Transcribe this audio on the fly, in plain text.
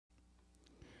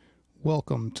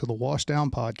Welcome to the Washdown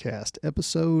podcast,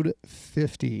 episode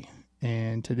 50,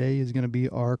 and today is going to be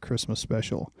our Christmas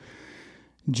special.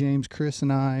 James, Chris,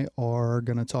 and I are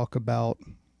going to talk about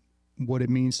what it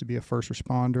means to be a first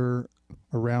responder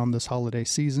around this holiday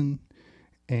season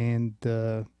and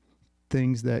the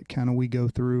things that kind of we go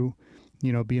through,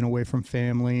 you know, being away from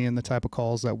family and the type of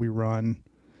calls that we run,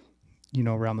 you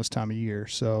know, around this time of year.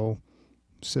 So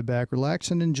sit back,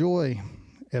 relax, and enjoy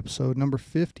episode number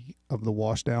 50 of the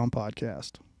Washdown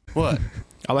podcast. What?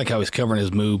 I like how he's covering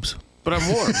his moobs. But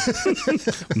I'm warm.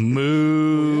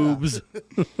 Moobs.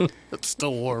 It's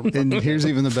still warm. And here's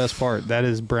even the best part. That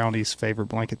is Brownie's favorite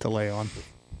blanket to lay on.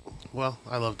 Well,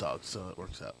 I love dogs, so it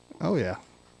works out. Oh, yeah.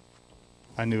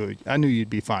 I knew you'd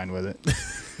be fine with it.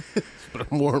 But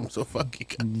I'm warm, so fuck you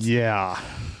guys. Yeah.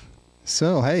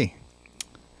 So, hey.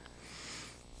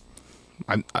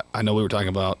 I know we were talking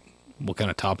about what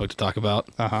kind of topic to talk about.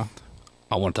 Uh-huh.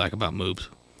 I want to talk about moobs.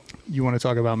 You want to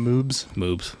talk about moobs?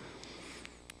 Moobs.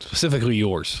 Specifically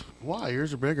yours. Why?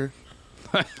 Yours are bigger.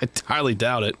 I highly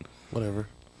doubt it. Whatever.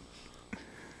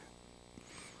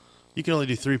 You can only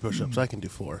do 3 push-ups. I can do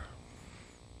 4.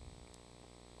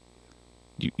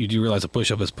 You do realize a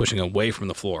push-up is pushing away from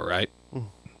the floor, right?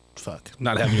 Fuck.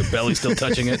 Not having your belly still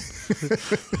touching it.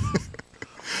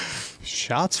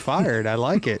 Shots fired. I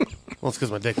like it. Well, it's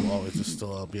because my dick will always just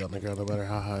still be on the ground no matter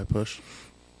how high I push.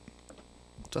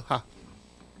 So, ha.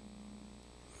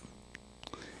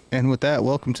 And with that,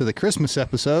 welcome to the Christmas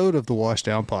episode of the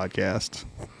Washdown podcast.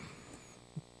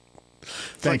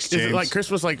 Thanks, James. Is it like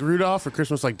Christmas like Rudolph or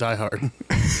Christmas like Die Hard?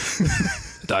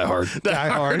 Die Hard. Die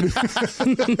Hard.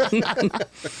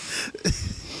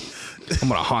 I'm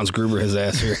going to Hans Gruber his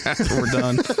ass here after we're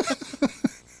done.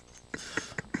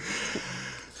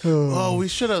 Oh, we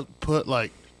should have put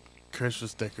like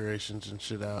Christmas decorations and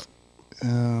shit out.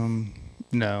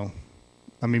 No.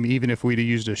 I mean, even if we'd have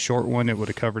used a short one, it would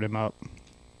have covered him up.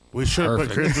 We should have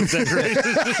put Christmas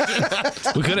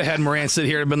decorations. We could have had Moran sit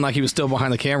here and been like he was still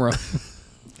behind the camera.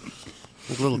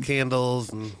 With little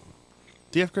candles and...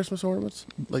 Do you have Christmas ornaments?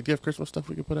 Like, do you have Christmas stuff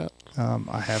we could put out?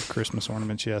 I have Christmas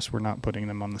ornaments, yes. We're not putting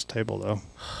them on this table, though.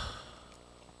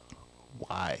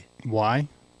 Why? Why?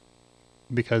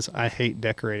 Because I hate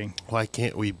decorating. Why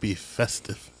can't we be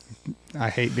festive?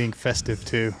 I hate being festive,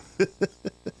 too.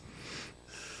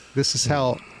 This is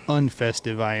how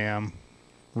unfestive I am.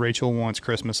 Rachel wants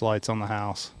Christmas lights on the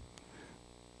house.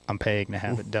 I'm paying to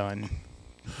have it done.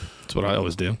 That's what I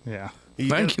always do. Yeah.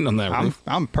 Thank you on that, Ruth.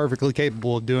 I'm perfectly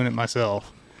capable of doing it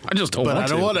myself. I just don't want to. I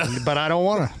don't want to. But I don't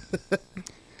want to.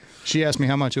 She asked me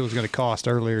how much it was going to cost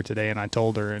earlier today, and I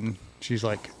told her, and she's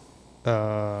like, and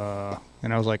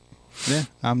I was like, yeah,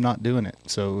 I'm not doing it.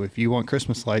 So if you want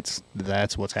Christmas lights,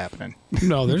 that's what's happening.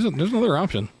 No, there's another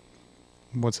option.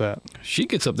 What's that? She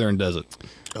gets up there and does it.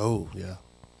 Oh, yeah.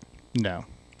 No.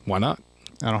 Why not?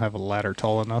 I don't have a ladder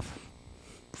tall enough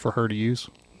for her to use.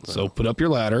 So put up your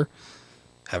ladder,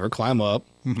 have her climb up.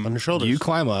 On your shoulders. You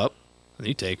climb up, and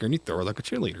you take her and you throw her like a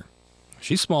cheerleader.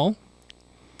 She's small.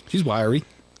 She's wiry.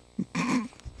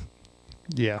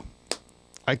 Yeah.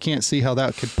 I can't see how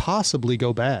that could possibly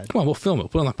go bad. Come on, we'll film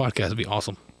it. Put it on the podcast. It'd be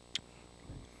awesome.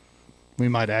 We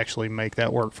might actually make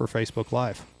that work for Facebook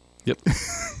Live. Yep.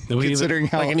 Then we Considering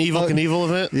how... Like an Evil Knievel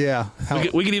event? Yeah.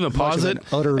 we could even pause it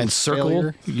and circle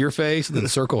failure. your face and then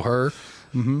circle her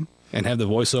and have the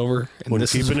voiceover. And When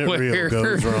this is keeping it where real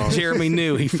goes wrong. Jeremy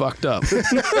knew he fucked up.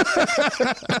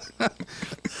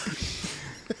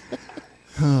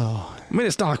 I mean,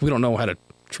 it's not like we don't know how to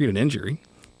treat an injury.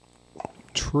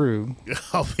 True.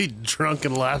 I'll be drunk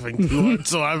and laughing too hard,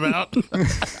 so I'm out.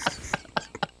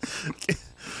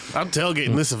 I'm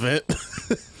tailgating this event.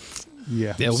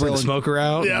 Yeah. Yeah, we'll bring the smoker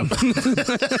out. Yeah.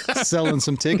 Selling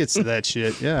some tickets to that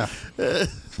shit. Yeah.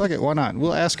 Fuck it. Why not?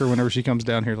 We'll ask her whenever she comes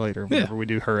down here later, whenever we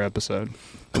do her episode.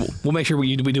 We'll make sure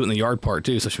we do it in the yard part,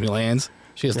 too, so she lands.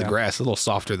 She has the Yeah. grass a little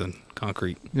softer than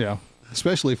concrete. Yeah.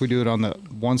 Especially if we do it on the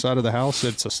one side of the house.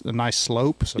 It's a nice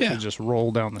slope, so Yeah. she just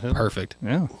roll down the hill. Perfect.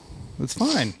 Yeah. It's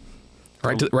fine.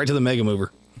 Right to the Mega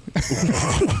Mover.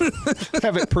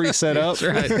 Have it pre-set up.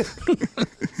 That's right.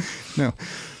 No.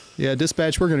 Yeah,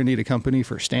 dispatch, we're going to need a company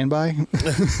for standby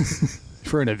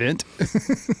for an event.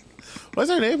 Why is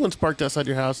there an ambulance parked outside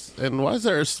your house? And why is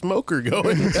there a smoker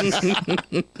going?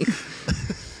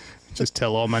 Just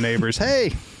tell all my neighbors,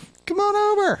 hey, come on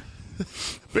over.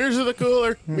 Beers in the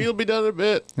cooler. Meal will be done in a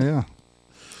bit. Yeah.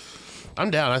 I'm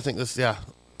down. I think this, yeah.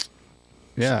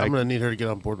 Yeah. I'm going to need her to get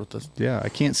on board with this. Yeah, I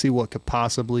can't see what could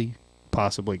possibly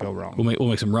go wrong. We'll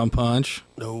make some rum punch.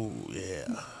 Oh,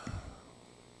 yeah.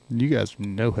 You guys are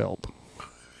no help.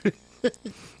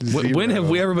 When have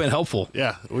we ever been helpful?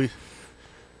 Yeah,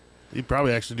 You'd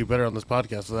probably actually do better on this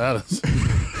podcast without us.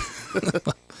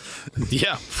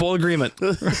 Yeah, full agreement.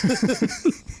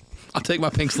 I'll take my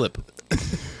pink slip.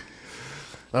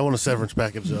 I want a severance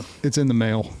package, though. It's in the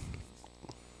mail.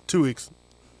 2 weeks.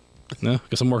 No,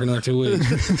 guess I'm working another 2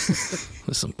 weeks.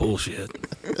 That's some bullshit.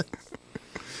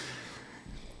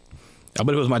 I bet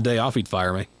if it was my day off, he'd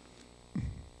fire me.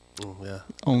 Oh, yeah.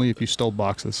 Only if you stole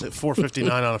boxes. At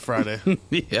 4:59 on a Friday.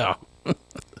 Yeah.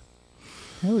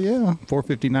 Hell yeah.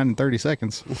 4:59 in 30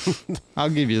 seconds. I'll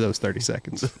give you those 30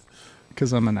 seconds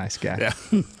because I'm a nice guy.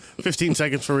 Yeah. 15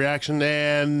 seconds for reaction,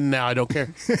 and now I don't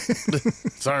care.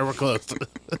 Sorry, we're closed.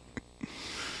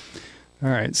 All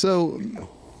right. So,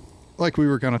 like we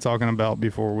were kind of talking about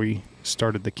before we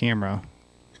started the camera,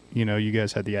 you know, you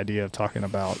guys had the idea of talking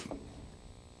about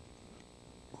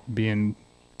being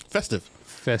Festive.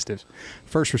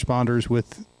 first responders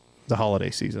with the holiday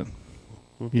season,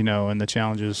 you know, and the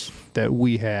challenges that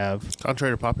we have.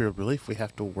 Contrary to popular belief, we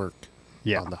have to work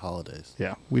Yeah. on the holidays.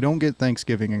 Yeah. We don't get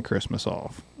Thanksgiving and Christmas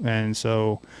off. And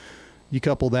so you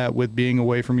couple that with being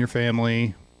away from your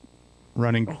family,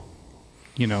 running,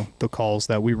 you know, the calls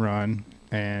that we run.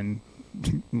 And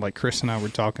like Chris and I were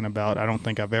talking about, I don't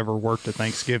think I've ever worked a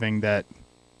Thanksgiving that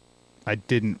I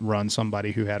didn't run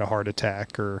somebody who had a heart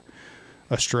attack or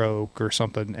a stroke or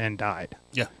something and died.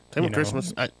 Yeah. Same with know.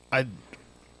 Christmas. I've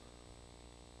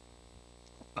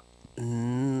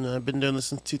been doing this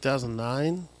since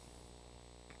 2009.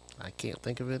 I can't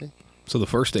think of any. So the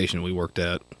first station we worked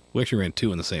at, we actually ran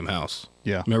 2 in the same house.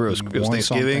 Yeah. Remember, it was Once on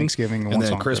Thanksgiving, Thanksgiving and once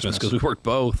then on Christmas, because we worked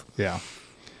both. Yeah.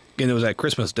 And it was at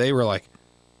Christmas Day, we're like,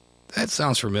 that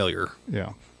sounds familiar.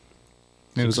 Yeah.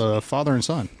 It was a father and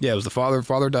son. Yeah, it was the father.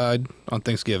 Father died on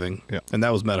Thanksgiving. Yeah. And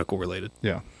that was medical related.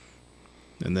 Yeah.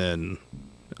 And then,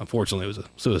 unfortunately, it was a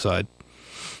suicide.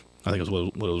 I think it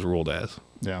was what it was ruled as.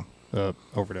 Yeah.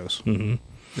 Overdose. Mm-hmm.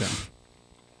 Yeah.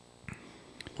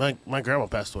 My grandma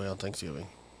passed away on Thanksgiving.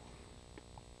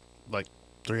 Like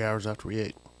 3 hours after we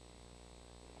ate.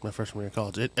 My freshman year of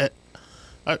college.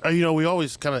 You know, we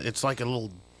always kind of, it's like a little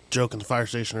joke in the fire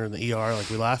station or in the ER. Like,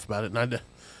 we laugh about it. And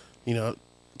you know,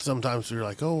 sometimes we're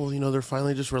like, oh, well, you know, they're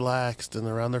finally just relaxed and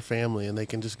they're around their family and they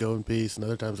can just go in peace. And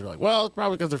other times they're like, well, it's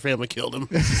probably because their family killed him.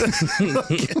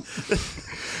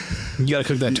 You got to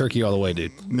cook that turkey all the way,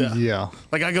 dude. Yeah.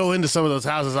 Like, I go into some of those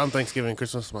houses on Thanksgiving and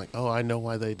Christmas. I'm like, oh, I know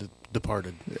why they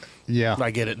departed. Yeah. I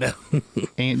get it now.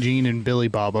 Aunt Jean and Billy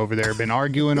Bob over there have been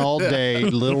arguing all day.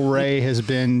 Little Ray has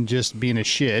been just being a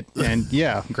shit. And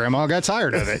yeah, Grandma got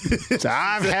tired of it. So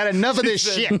I've had enough of this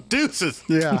shit. Deuces.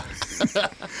 Yeah.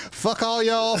 Fuck all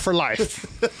y'all for life.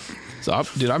 So, I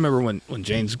remember when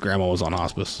Jane's grandma was on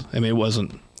hospice. I mean, it was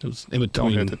in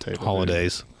between hit the table,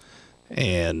 holidays.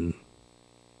 And,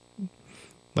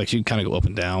 like, she'd kind of go up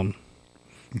and down.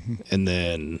 Mm-hmm. And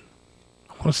then,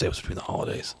 I want to say it was between the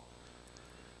holidays.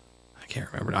 I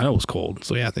can't remember. I know it was cold.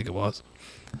 So, yeah, I think it was.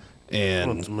 Well,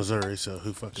 And it's Missouri, so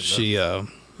who fucking knows? she, Yeah.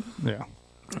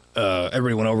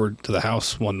 everybody went over to the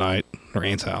house one night, her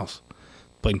aunt's house,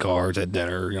 playing cards, had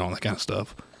dinner, you know, all that kind of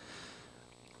stuff.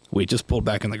 We just pulled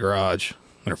back in the garage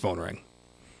and her phone rang.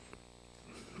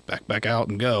 Back out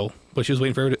and go. But she was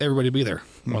waiting for everybody to be there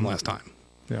one last time.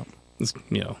 Yeah. It's,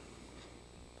 you know,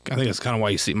 I think that's kind of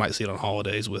why you might see it on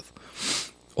holidays with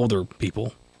older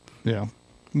people. Yeah.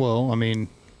 Well, I mean,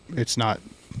 it's not,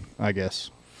 I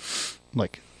guess,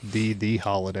 like the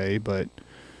holiday, but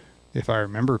if I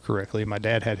remember correctly, my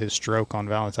dad had his stroke on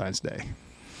Valentine's Day.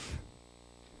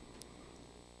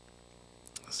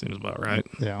 Seems about right.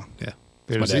 Yeah. Yeah.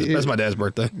 It was, That's my dad's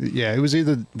birthday. yeah, it was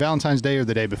either Valentine's Day or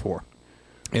the day before.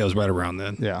 Yeah, it was right around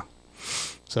then. Yeah.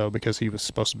 So, because he was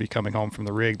supposed to be coming home from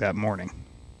the rig that morning.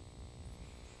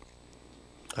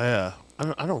 I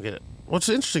don't get it. What's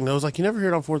interesting, though, is, like, you never hear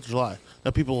it on 4th of July.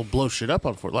 That people will blow shit up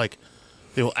on 4th. Like,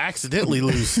 they will accidentally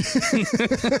lose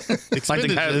Like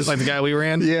the guy we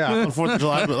ran? Yeah. on 4th of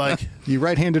July, but, like... You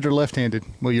right-handed or left-handed?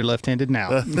 Well, you're left-handed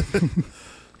now.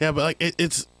 Yeah, but, like,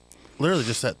 it's literally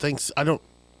just that thing.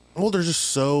 There's just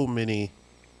so many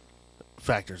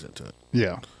factors into it.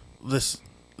 Yeah.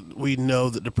 We know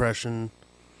that depression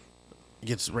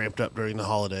gets ramped up during the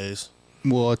holidays.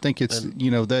 Well, I think it's,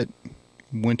 that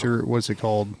winter, what's it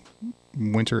called?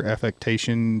 Winter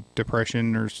affectation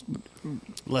depression or...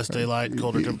 Less daylight,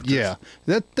 colder temperatures. Yeah.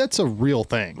 That's a real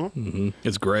thing. Mm-hmm.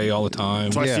 It's gray all the time.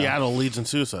 That's why Yeah. Seattle leads in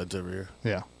suicides every year.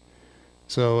 Yeah.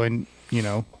 So, and,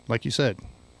 like you said,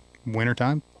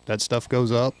 wintertime, that stuff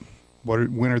goes up.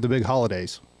 When are the big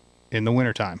holidays? In the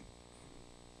wintertime.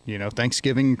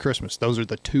 Thanksgiving and Christmas. Those are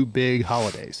the two big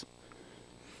holidays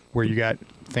where you got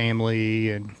family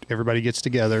and everybody gets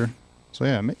together. So,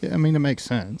 yeah, I mean, it makes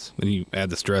sense. Then you add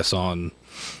the stress on.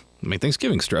 I mean,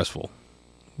 Thanksgiving's stressful.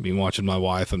 Been watching my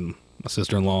wife and my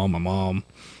sister-in-law and my mom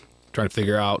trying to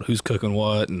figure out who's cooking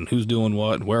what and who's doing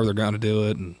what and where they're going to do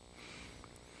it. And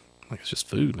like, it's just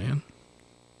food, man.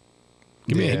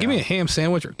 Give me a ham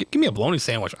sandwich or give me a bologna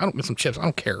sandwich. I don't get some chips. I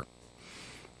don't care.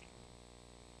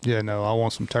 Yeah, no, I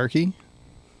want some turkey,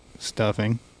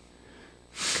 stuffing,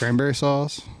 cranberry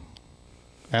sauce,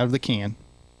 out of the can.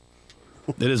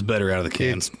 It is better out of the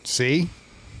can. See?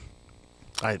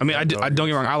 I don't get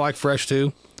me wrong. I like fresh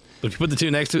too. But if you put the two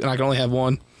next to it and I can only have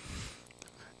one,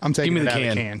 I'm taking give me it the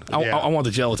out can. of the can. I want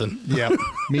the gelatin. Yeah,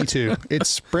 me too. It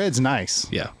spreads nice.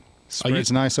 Yeah.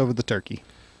 Spreads nice over the turkey.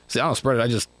 See, I don't spread it. I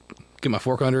just get my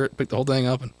fork under it, pick the whole thing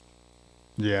up. And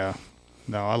Yeah.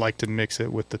 No, I like to mix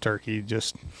it with the turkey.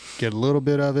 Just get a little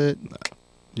bit of it.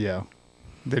 Yeah.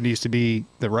 There needs to be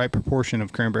the right proportion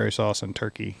of cranberry sauce and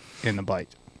turkey in the bite.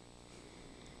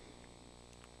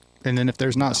 And then if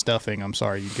there's not stuffing, I'm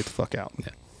sorry, you get the fuck out. yeah.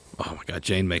 Oh my God,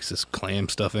 Jane makes this clam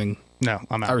stuffing. No,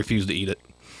 I'm out. I refuse to eat it.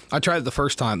 I tried it the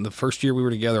first time. The first year we were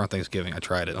together on Thanksgiving, I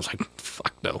tried it. I was like,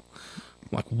 fuck no. I'm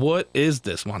like, what is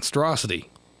this monstrosity?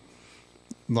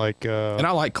 Like, And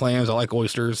I like clams. I like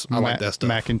oysters. I like that stuff.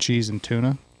 Mac and cheese and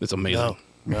tuna. It's amazing.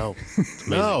 No. It's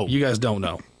amazing. No. You guys don't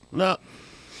know. No.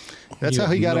 That's You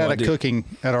how he have got no out idea. of cooking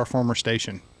at our former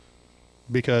station.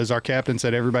 Because our captain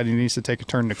said everybody needs to take a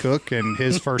turn to cook, and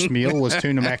his first meal was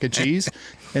tuna mac and cheese.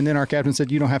 And then our captain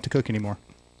said, you don't have to cook anymore.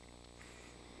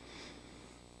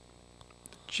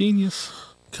 Genius.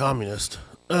 Communist.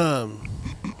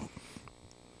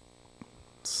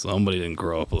 Somebody didn't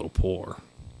grow up a little poor.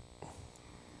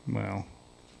 Well,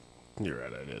 You're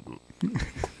right, I didn't.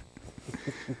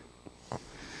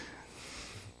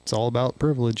 it's all about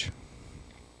privilege.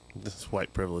 This is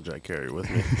white privilege I carry with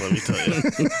me, let me tell you.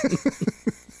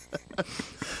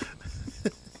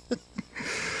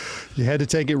 You had to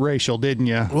take it racial, didn't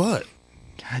you? What?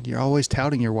 God, you're always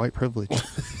touting your white privilege.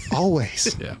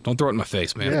 Always. Yeah. Don't throw it in my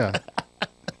face, man. Yeah.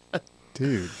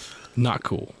 Dude. Not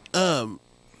cool. But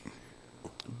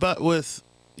with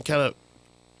kind of,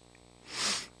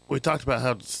 we talked about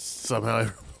how somehow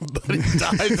everybody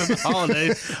dies in the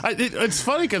holidays. It's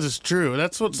funny because it's true.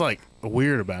 That's what's like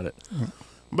weird about it.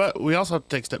 But we also have to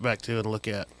take a step back too and look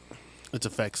at its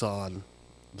effects on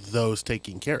those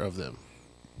taking care of them.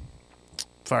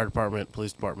 Fire department,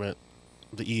 police department,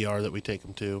 the ER that we take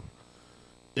them to.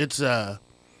 It's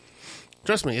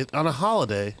trust me, on a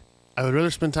holiday, I would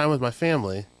rather spend time with my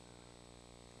family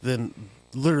than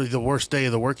literally the worst day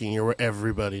of the working year where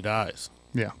everybody dies.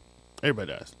 Yeah.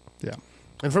 Everybody dies. Yeah.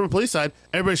 And from a police side,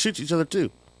 everybody shoots each other too.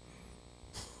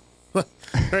 Well,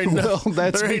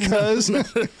 that's because Well,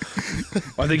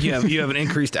 I think you have an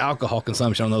increased alcohol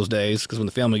consumption on those days because when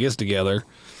the family gets together,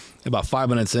 about 5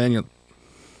 minutes in, you're,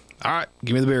 all right,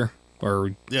 give me the beer,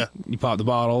 or Yeah. you pop the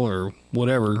bottle, or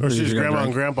whatever. Or she's grandma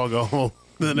and grandpa go home.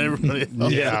 Then everybody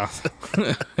else.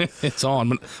 yeah. It's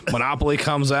on. Monopoly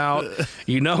comes out.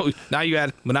 You know, now you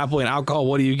add Monopoly and alcohol.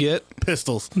 What do you get?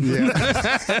 Pistols.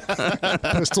 Yeah.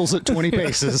 Pistols at 20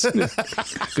 paces.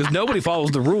 Because nobody follows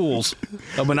the rules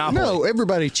of Monopoly. No,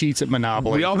 everybody cheats at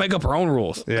Monopoly. We all make up our own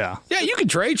rules. Yeah. Yeah, you can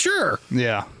trade, sure.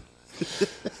 Yeah.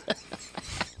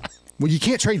 Well, you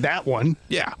can't trade that one.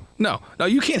 Yeah. No,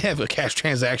 you can't have a cash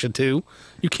transaction too.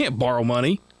 You can't borrow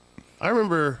money. I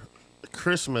remember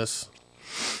Christmas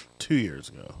 2 years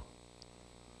ago.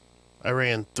 I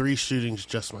ran 3 shootings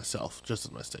just myself, just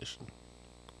at my station.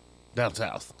 Down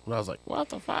south. And I was like, what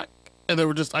the fuck? And there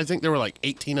were I think there were like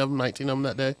 18 of them, 19 of them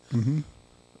that day. Mm-hmm.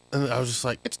 And I was just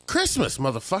like, it's Christmas,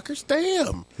 motherfuckers.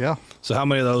 Damn. Yeah. So how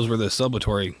many of those were the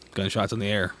celebratory gunshots in the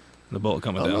air? The bullet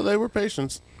coming Oh, no, down? they were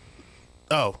patients.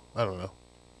 Oh, I don't know.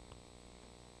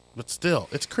 But still,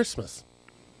 it's Christmas.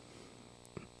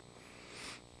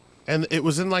 And it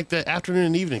was in like the afternoon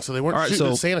and evening, so they weren't All right, shooting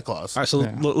so- at Santa Claus. All right, so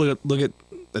Yeah. look at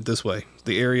it this way.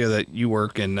 The area that you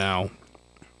work in now,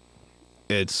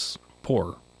 it's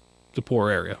poor. It's a poor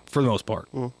area for the most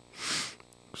part. Mm.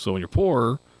 So when you're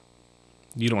poor,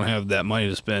 you don't have that money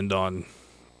to spend on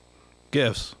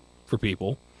gifts for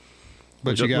people.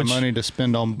 But you got money to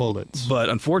spend on bullets. But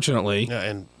unfortunately, Yeah,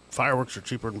 and fireworks are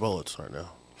cheaper than bullets right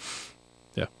now.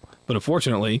 but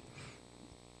unfortunately,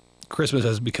 Christmas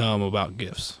has become about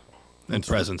gifts and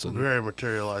presents. And Very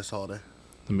materialized holiday.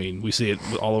 I mean, we see it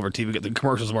all over TV. The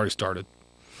commercials have already started.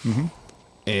 Mm-hmm.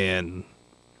 And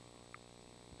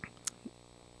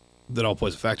that all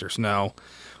plays a factor. So now,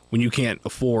 when you can't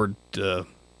afford to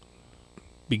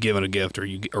be given a gift or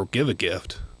give a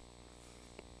gift,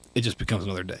 it just becomes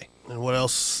another day. And what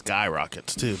else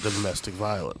skyrockets, too? Domestic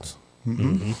violence.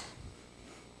 Mm-hmm.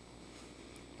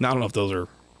 Now, I don't know if those are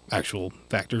actual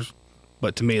factors,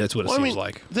 But to me, that's what it seems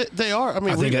like. They are. I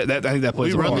mean, I think that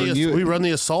plays a part. We run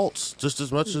the assaults just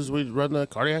as much as we run the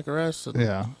cardiac arrests.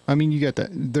 Yeah. I mean, you get that.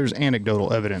 There's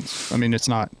anecdotal evidence. I mean, it's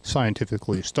not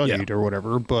scientifically studied or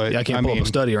whatever, but I can't pull up a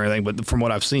study or anything, but from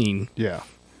what I've seen. Yeah.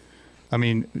 I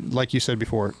mean, like you said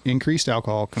before, increased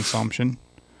alcohol consumption,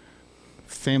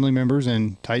 family members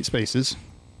in tight spaces.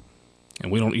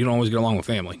 And you don't always get along with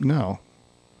family. No.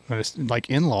 But it's like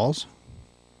in-laws,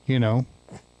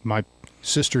 my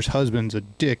sister's husband's a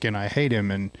dick and I hate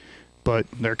him, but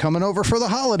they're coming over for the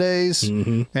holidays,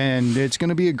 and it's going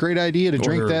to be a great idea to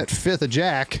drink that fifth of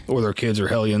Jack. Or their kids are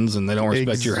hellions and they don't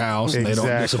respect your house and they don't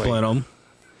discipline them.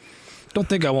 Don't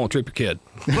think I won't trip your kid.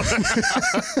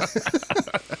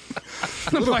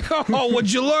 I'm like, oh,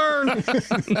 what'd you learn?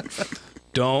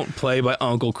 Don't play by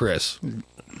Uncle Chris.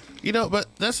 But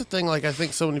that's the thing. Like, I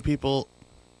think so many people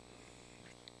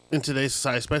in today's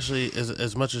society, especially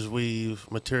as much as we've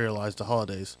materialized the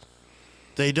holidays,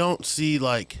 they don't see,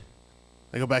 like,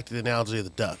 I go back to the analogy of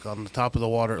the duck. On the top of the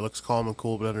water, it looks calm and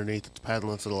cool, but underneath, it's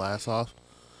paddling its little ass off.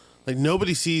 Like,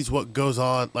 nobody sees what goes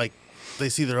on. Like, they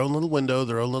see their own little window,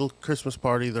 their own little Christmas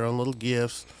party, their own little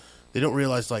gifts. They don't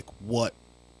realize, like, what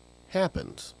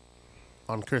happens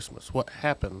on Christmas, what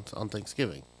happens on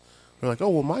Thanksgiving. They're like, oh,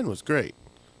 well, mine was great.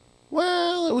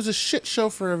 Well, it was a shit show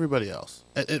for everybody else,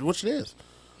 which it is.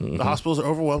 The hospitals are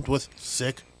overwhelmed with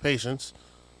sick patients.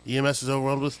 EMS is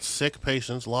overwhelmed with sick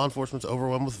patients. Law enforcement's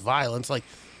overwhelmed with violence. Like,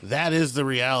 that is the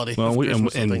reality. Well, and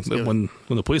when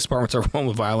the police departments are overwhelmed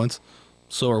with violence,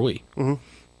 so are we.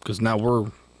 Because now we're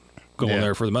going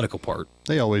there for the medical part.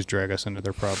 They always drag us into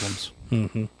their problems.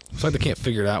 It's like they can't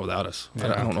figure it out without us.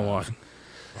 Yeah, I don't know why.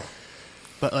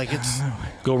 But, like, it's...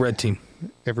 Go red team.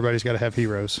 Everybody's got to have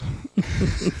heroes.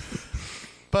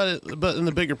 But in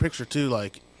the bigger picture, too,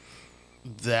 like,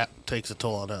 that takes a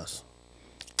toll on us.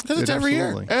 Because it's every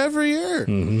year. Every year.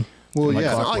 Well, yeah.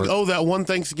 It's not like, oh, that one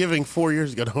Thanksgiving 4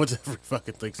 years ago. No, it's every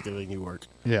fucking Thanksgiving you work.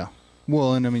 Yeah.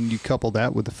 Well, and I mean, you couple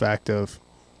that with the fact of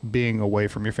being away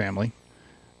from your family.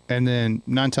 And then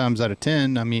 9 times out of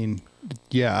 10, I mean,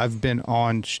 yeah, I've been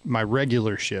on my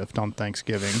regular shift on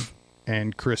Thanksgiving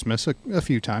and Christmas a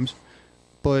few times.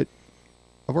 But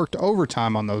I've worked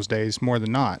overtime on those days more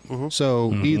than not.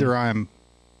 So either I'm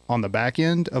on the back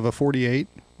end of a 48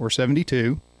 or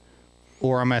 72,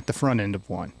 or I'm at the front end of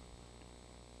one.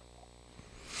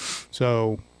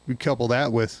 So we couple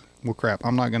that with, well, crap,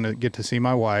 I'm not going to get to see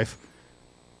my wife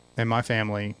and my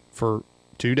family for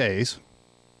 2 days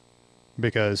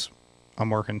because I'm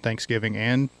working Thanksgiving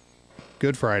and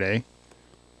Good Friday,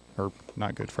 or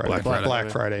not Good Friday, Black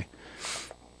Friday.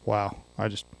 Wow. I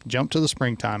just jumped to the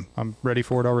springtime. I'm ready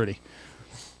for it already.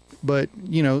 But,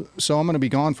 so I'm going to be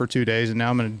gone for 2 days, and now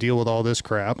I'm going to deal with all this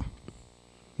crap.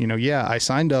 Yeah, I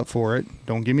signed up for it.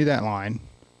 Don't give me that line.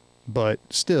 But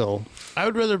still. I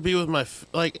would rather be with my...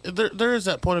 there is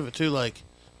that point of it, too. Like,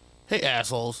 hey,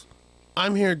 assholes,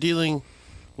 I'm here dealing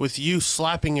with you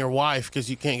slapping your wife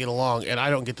because you can't get along, and I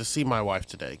don't get to see my wife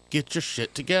today. Get your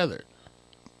shit together.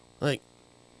 Like,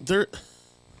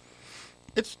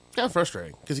 it's kind of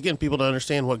frustrating. Because, again, people don't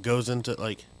understand what goes into,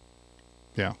 like...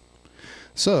 Yeah.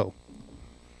 So,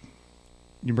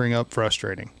 you bring up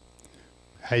frustrating.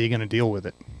 How are you going to deal with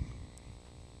it?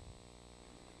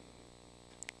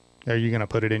 Are you going to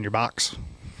put it in your box?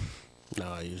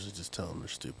 No, I usually just tell them they're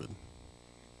stupid.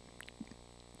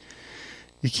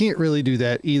 You can't really do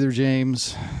that either,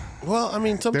 James. Well, I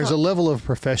mean, sometimes... There's a level of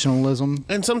professionalism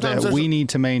and sometimes that we need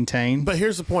to maintain. But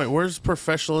here's the point. Where's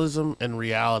professionalism and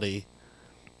reality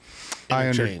I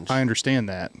understand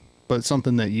that. But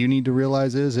something that you need to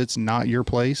realize is it's not your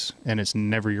place, and it's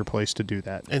never your place to do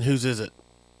that. And whose is it?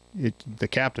 It's the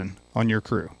captain on your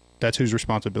crew. That's whose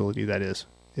responsibility that is.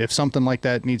 If something like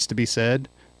that needs to be said,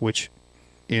 which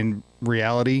in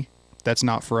reality, that's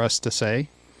not for us to say,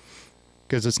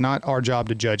 because it's not our job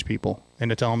to judge people and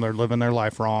to tell them they're living their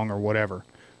life wrong or whatever.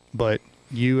 But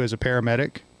you as a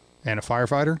paramedic and a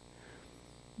firefighter,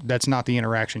 that's not the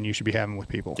interaction you should be having with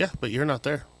people. Yeah, but you're not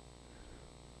there.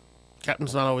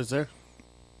 Captain's not always there.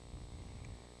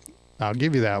 I'll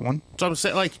give you that one. So I'm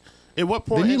saying, like, at what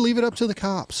point... Then you leave it up to the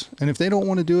cops. And if they don't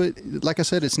want to do it, like I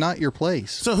said, it's not your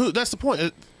place. So that's the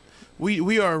point.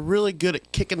 We are really good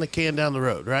at kicking the can down the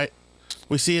road, right?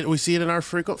 We see it in our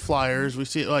frequent flyers. We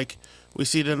see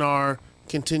it in our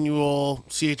continual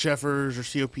CHFers or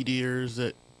COPDers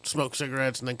that smoke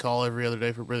cigarettes and then call every other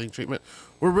day for breathing treatment.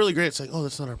 We're really great at saying, oh,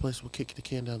 that's not our place. We'll kick the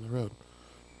can down the road.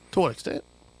 To what extent?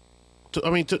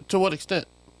 To what extent?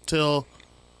 Till,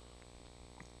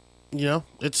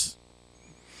 it's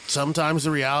sometimes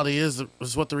the reality is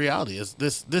what the reality is.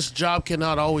 This job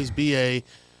cannot always be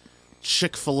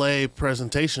Chick-fil-A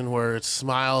presentation where it's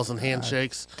smiles and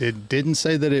handshakes. Didn't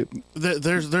say that it.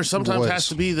 There's sometimes was. has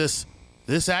to be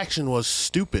this action was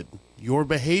stupid. Your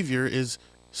behavior is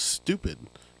stupid.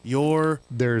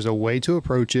 There's a way to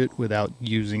approach it without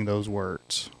using those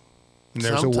words. And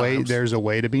there's a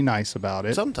way to be nice about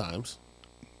it. Sometimes.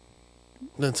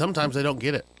 Then sometimes they don't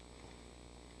get it.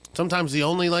 Sometimes the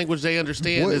only language they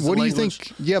understand is the language. Do you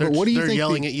think? Yeah, but what do you think? They're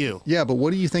yelling at you. Yeah, but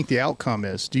what do you think the outcome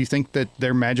is? Do you think that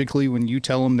they're magically, when you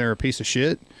tell them they're a piece of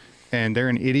shit and they're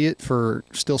an idiot for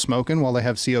still smoking while they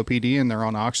have COPD and they're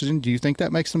on oxygen, do you think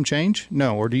that makes them change?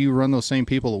 No. Or do you run those same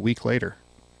people a week later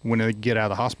when they get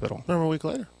out of the hospital? A week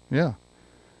later. Yeah.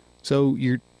 So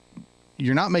you're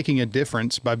not making a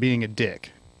difference by being a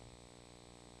dick.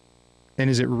 And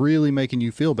is it really making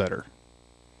you feel better?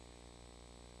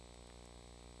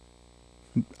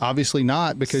 Obviously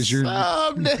not, because you're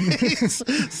some days.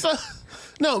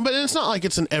 No, but it's not like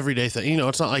it's an everyday thing. You know,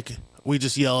 it's not like we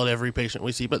just yell at every patient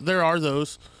we see. But there are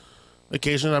those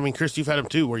occasions. I mean, Chris, you've had them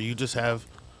too, where you just have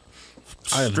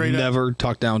I have never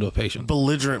talked down to a patient.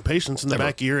 Belligerent patients in the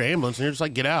back of your ambulance, and you're just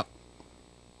like, get out.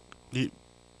 Get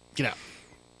out.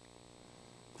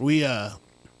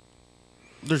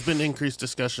 There's been increased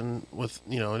discussion with,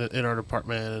 in our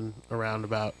department and around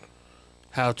about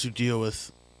how to deal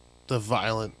with the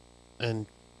violent and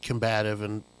combative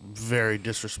and very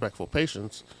disrespectful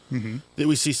patients that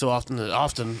we see so often that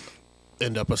often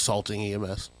end up assaulting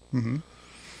EMS. Mm-hmm.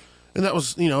 And that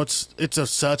was, it's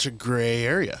such a gray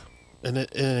area, and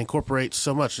it incorporates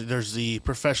so much. There's the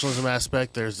professionalism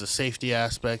aspect, there's the safety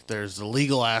aspect, there's the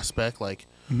legal aspect, like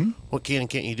what can and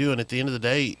can't you do? And at the end of the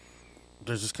day,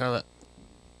 there's just kind of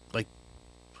like,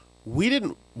 we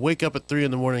didn't wake up at 3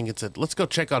 a.m. and said, let's go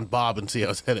check on Bob and see how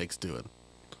his headache's doing.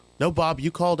 No, Bob, you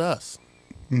called us.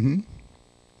 Mm-hmm.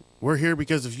 We're here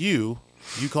because of you.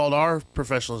 You called our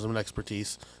professionalism and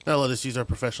expertise. Now let us use our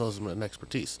professionalism and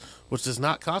expertise, which does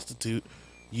not constitute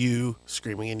you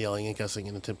screaming and yelling and cussing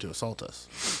in an attempt to assault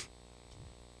us.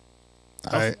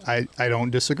 I don't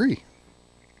disagree.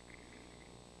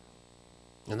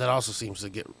 And that also seems to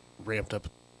get ramped up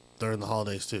during the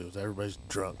holidays, too. Everybody's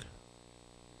drunk.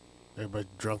 Everybody's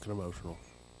drunk and emotional.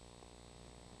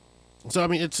 So, I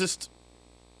mean, it's just...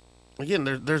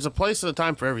 Again, there's a place and a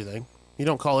time for everything. You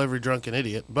don't call every drunk an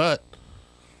idiot, but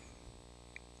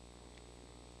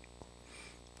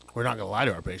we're not going to lie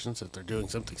to our patients if they're doing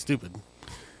something stupid.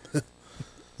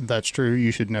 That's true.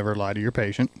 You should never lie to your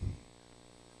patient,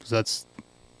 because that's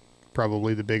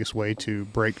probably the biggest way to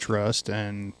break trust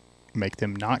and make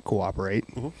them not cooperate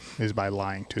is by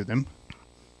lying to them.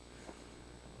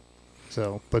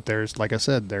 So, but there's, like I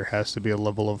said, there has to be a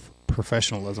level of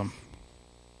professionalism.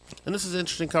 And this is an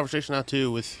interesting conversation now,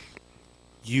 too, with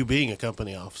you being a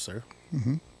company officer.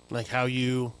 Mm-hmm. Like how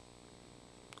you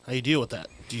deal with that.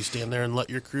 Do you stand there and let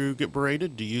your crew get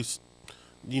berated? Do you,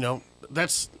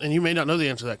 that's, and you may not know the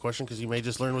answer to that question because you may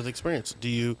just learn with experience. Do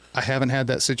you? I haven't had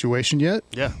that situation yet.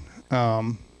 Yeah.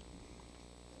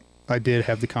 I did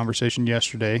have the conversation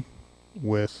yesterday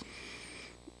with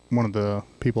one of the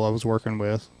people I was working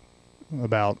with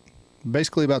about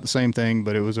the same thing,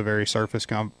 but it was a very surface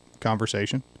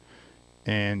conversation.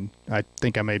 And I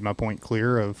think I made my point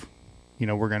clear of,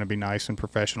 we're going to be nice and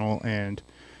professional. And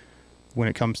when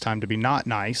it comes time to be not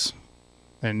nice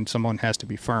and someone has to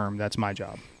be firm, that's my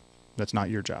job. That's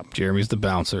not your job. Jeremy's the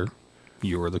bouncer.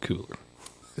 You're the cooler.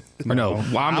 No,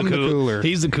 I'm the cooler.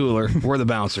 He's the cooler. We're the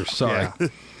bouncers. Sorry.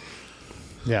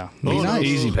 Yeah.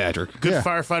 Easy, Patrick. Good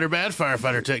firefighter, bad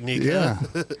firefighter technique. Yeah.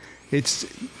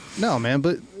 No, man.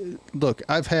 But look,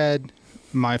 I've had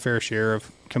my fair share of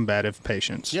combative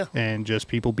patients and just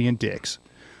people being dicks.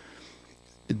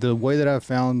 The way that I've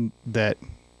found that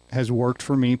has worked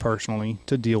for me personally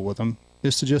to deal with them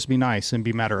is to just be nice and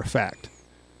be matter of fact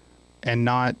and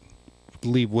not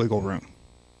leave wiggle room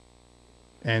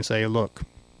and say, look,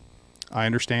 I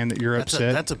understand that you're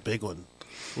upset. That's a big one.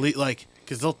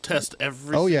 Because they'll test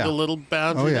every single little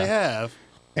boundary they have.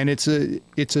 And it's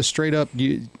a straight up,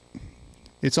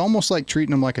 it's almost like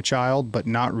treating them like a child, but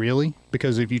not really.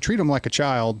 Because if you treat them like a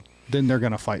child, then they're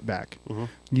going to fight back.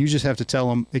 Mm-hmm. You just have to tell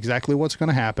them exactly what's going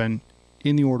to happen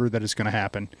in the order that it's going to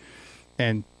happen.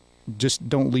 And just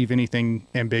don't leave anything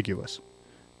ambiguous.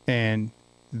 And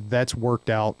that's worked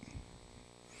out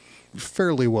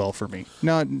fairly well for me.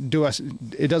 Now,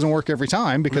 it doesn't work every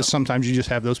time because sometimes you just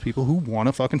have those people who want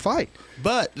to fucking fight.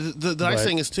 But the nice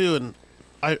thing is, too, and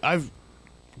I've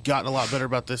gotten a lot better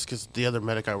about this because the other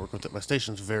medic I work with at my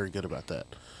station is very good about that.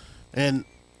 And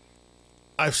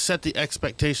I've set the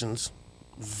expectations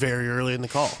very early in the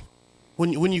call.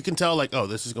 When you can tell, like, oh,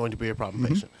 this is going to be a problem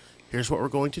patient. Here's what we're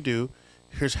going to do.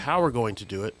 Here's how we're going to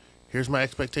do it. Here's my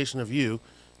expectation of you.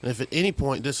 And if at any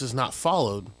point this is not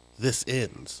followed, this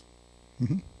ends.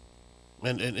 Mm-hmm.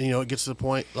 And it gets to the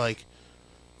point, like,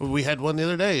 we had one the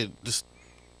other day, just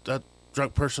a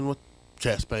drunk person with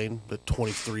chest pain at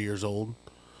 23 years old.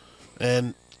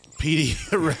 And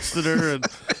PD arrested her.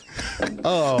 And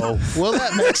oh, well,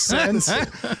 that makes sense.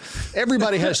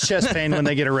 Everybody has chest pain when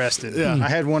they get arrested. Yeah. I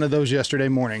had one of those yesterday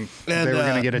morning. And, they were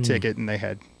going to get a ticket, and they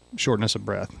had shortness of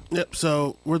breath. Yep.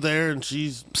 So we're there, and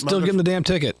she's Still give them the damn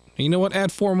ticket. And you know what?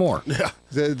 Add 4 more. Yeah.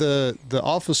 The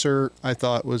officer, I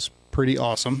thought, was pretty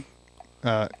awesome.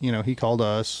 He called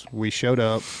us. We showed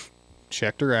up,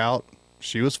 checked her out.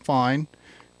 She was fine.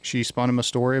 She spun him a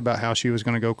story about how she was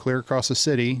going to go clear across the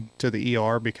city to the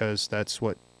ER because that's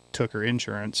what took her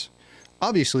insurance.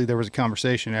 Obviously, there was a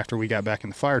conversation after we got back in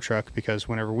the fire truck because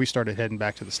whenever we started heading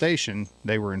back to the station,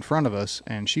 they were in front of us,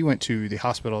 and she went to the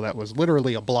hospital that was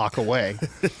literally a block away,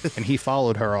 and he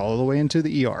followed her all the way into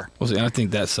the ER. Well, see, I think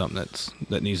that's something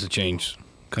that needs to change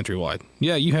countrywide.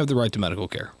 Yeah, you have the right to medical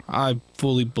care. I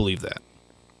fully believe that.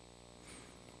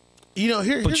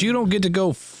 But you don't get to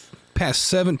go past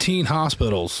 17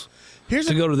 hospitals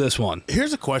to go to this one.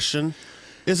 Here's a question: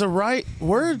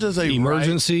 where does a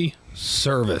emergency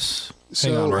service?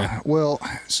 Hang on, Ray.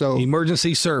 So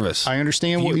emergency service. I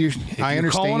understand what you're. I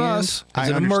understand. Calling us as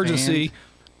an emergency.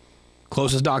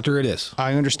 Closest doctor it is.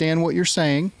 I understand what you're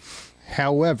saying.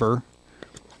 However,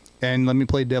 and let me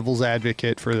play devil's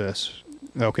advocate for this,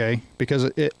 okay? Because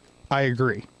I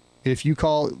agree. If you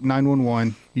call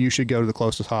 911, you should go to the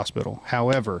closest hospital.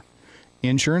 However,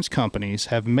 insurance companies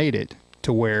have made it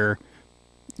to where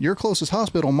your closest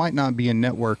hospital might not be in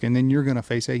network, and then you're going to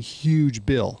face a huge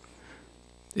bill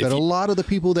that a lot of the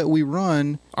people that we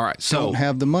run don't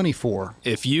have the money for.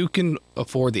 If you can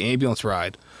afford the ambulance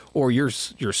ride, or you're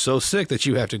so sick that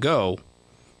you have to go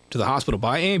to the hospital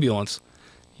by ambulance,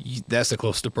 that's the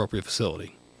closest appropriate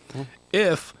facility. Mm-hmm.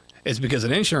 If it's because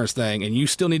of an insurance thing and you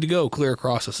still need to go clear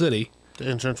across the city, the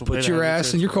insurance will put your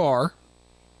ass in your car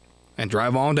and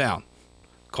drive on down.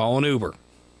 Call an Uber.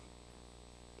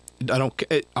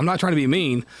 I'm not trying to be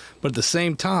mean, but at the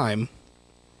same time,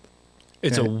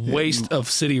 it's a waste of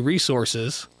city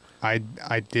resources. I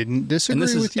didn't disagree with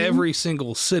you. And this is every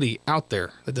single city out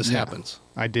there that this happens.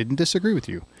 I didn't disagree with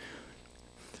you.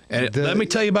 And let me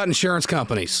tell you about insurance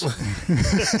companies.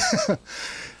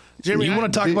 Jeremy, you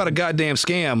want to talk about a goddamn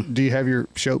scam? Do you have your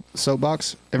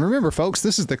soapbox? And remember, folks,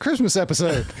 this is the Christmas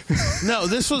episode. No,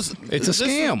 it's a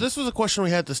scam. This was a question we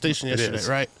had at the station yesterday,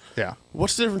 right? Yeah.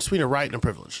 What's the difference between a right and a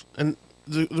privilege? And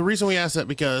the reason we asked that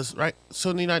because, right, so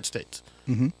in the United States,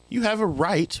 mm-hmm. you have a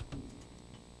right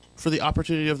for the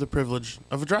opportunity of the privilege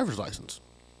of a driver's license,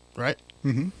 right?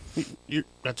 Mm-hmm.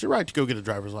 That's your right to go get a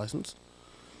driver's license.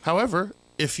 However,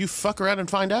 if you fuck around and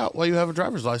find out while you have a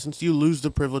driver's license, you lose the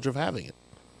privilege of having it.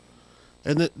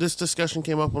 And this discussion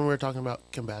came up when we were talking about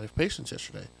combative patients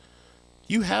yesterday.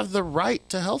 You have the right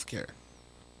to health care.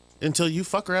 Until you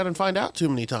fuck around and find out too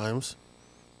many times,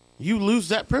 you lose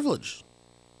that privilege.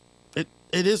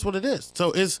 It is what it is.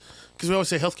 So because we always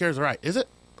say health care is a right. Is it?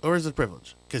 Or is it a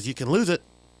privilege? Because you can lose it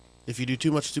if you do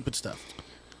too much stupid stuff.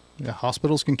 Yeah,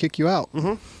 hospitals can kick you out.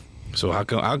 Mm-hmm. So how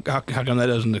come that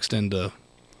doesn't extend to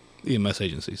EMS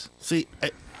agencies? See,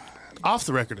 off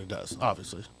the record it does,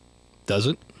 obviously. Does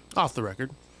it? Off the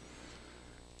record.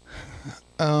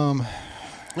 I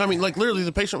mean, like, literally,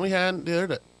 the patient we had the other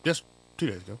day, just 2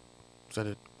 days ago, so I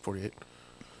did 48.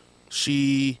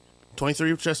 She,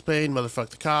 23 with chest pain, motherfucked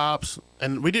the cops,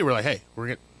 and we're like, hey,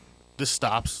 this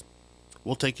stops.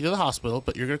 We'll take you to the hospital,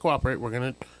 but you're going to cooperate.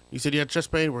 You said you had chest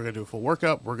pain. We're going to do a full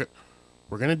workup.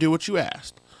 We're going to do what you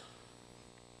asked.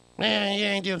 Man, you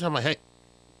ain't doing something. I'm like, hey,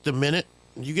 the minute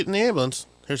you get in the ambulance,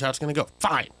 here's how it's going to go.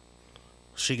 Fine.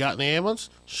 She got in the ambulance.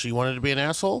 She wanted to be an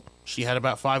asshole. She had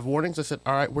about 5 warnings. I said,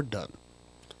 all right, we're done.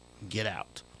 Get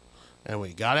out. And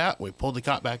we got out. We pulled the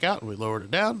cop back out, and we lowered her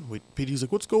down. PD's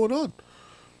like, what's going on?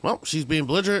 Well, she's being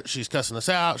belligerent. She's cussing us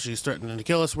out. She's threatening to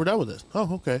kill us. We're done with this.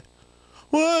 Oh, okay.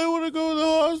 Well, I want to go to the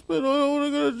hospital. I don't want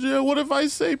to go to jail. What if I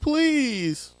say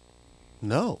please?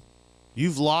 No.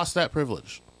 You've lost that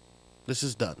privilege. This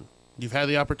is done. You've had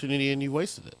the opportunity, and you've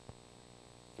wasted it.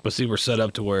 But see, we're set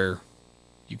up to where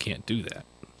you can't do that.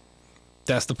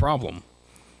 That's the problem.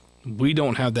 We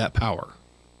don't have that power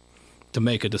to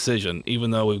make a decision,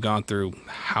 even though we've gone through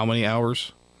how many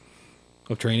hours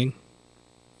of training?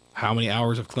 How many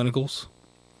hours of clinicals?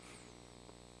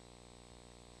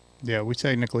 Yeah, we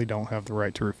technically don't have the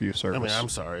right to refuse service. I mean, I'm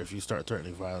sorry. If you start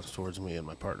threatening violence towards me and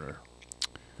my partner,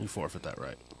 you forfeit that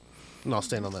right. And I'll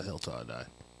stand on that hill till I die.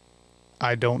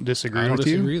 I don't disagree with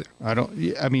you. I don't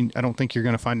disagree either. I don't think you're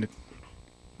going to find it.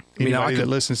 anybody that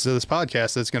listens to this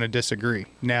podcast that's going to disagree.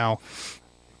 Now,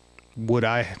 would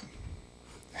I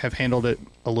have handled it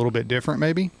a little bit different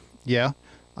maybe? Yeah.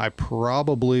 I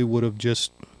probably would have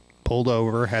just pulled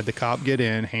over, had the cop get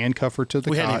in, handcuff her to the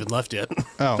cop. We hadn't even left yet.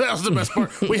 Oh. That was the best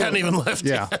part. We hadn't even left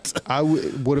yet. I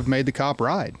would have made the cop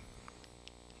ride.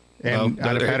 And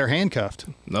I'd have had her handcuffed.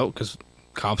 No, because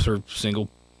cops are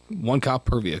one cop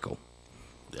per vehicle.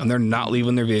 And they're not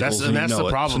leaving their vehicles. That's the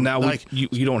problem. So now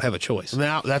you don't have a choice.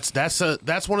 Now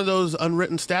that's one of those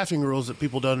unwritten staffing rules that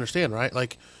people don't understand, right?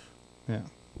 Like,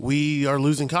 we are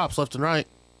losing cops left and right,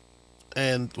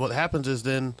 and what happens is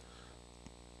then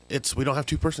we don't have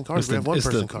 2-person cars, we have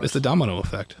 1-person cars. It's the domino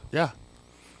effect. Yeah.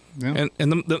 And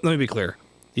let me be clear.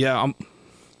 Yeah,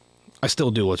 I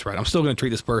still do what's right. I'm still going to treat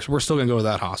this person. We're still going to go to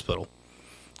that hospital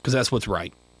because that's what's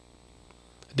right.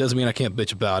 It doesn't mean I can't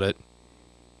bitch about it.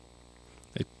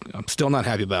 I'm still not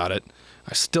happy about it.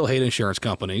 I still hate insurance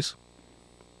companies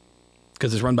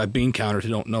because it's run by bean counters who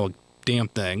don't know a damn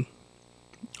thing.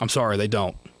 I'm sorry, they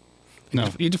don't. No.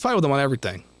 You fight with them on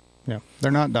everything. Yeah,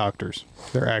 they're not doctors.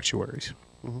 They're actuaries.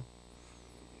 Mm-hmm.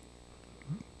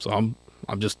 So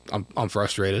I'm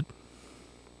frustrated.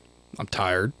 I'm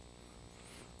tired,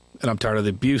 and I'm tired of the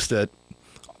abuse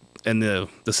and the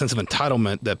sense of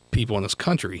entitlement that people in this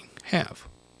country have.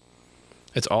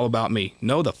 It's all about me.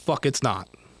 No, the fuck it's not.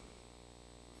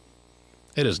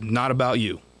 It is not about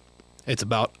you. It's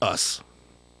about us.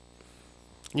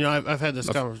 You know, I've had this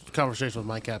conversation with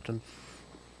my captain.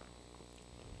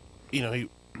 You know, he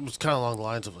was kind of along the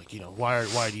lines of like, you know,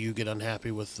 why do you get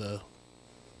unhappy with the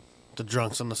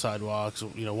drunks on the sidewalks?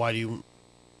 You know, why do you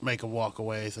make them walk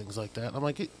away? Things like that. I'm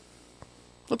like,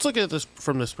 let's look at this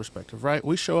from this perspective, right?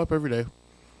 We show up every day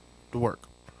to work.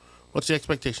 What's the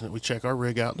expectation? That we check our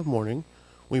rig out in the morning.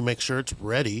 We make sure it's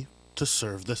ready to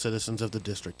serve the citizens of the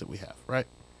district that we have, right?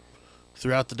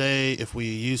 Throughout the day, if we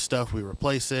use stuff, we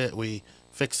replace it, we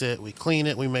fix it, we clean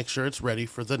it, we make sure it's ready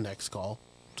for the next call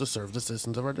to serve the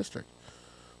citizens of our district.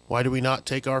 Why do we not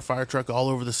take our fire truck all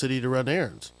over the city to run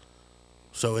errands?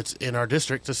 So it's in our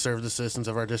district to serve the citizens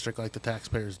of our district like the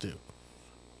taxpayers do.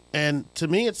 And to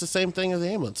me, it's the same thing as the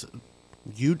ambulance.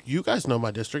 You guys know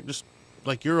my district, just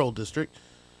like your old district.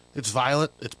 It's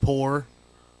violent, it's poor,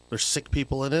 there's sick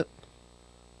people in it.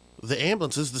 The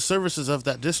ambulances, the services of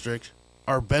that district,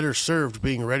 are better served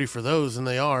being ready for those than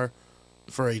they are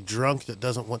for a drunk that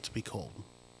doesn't want to be cold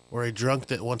or a drunk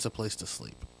that wants a place to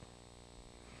sleep.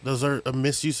 Those are a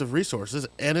misuse of resources,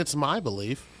 and it's my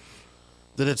belief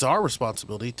that it's our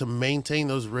responsibility to maintain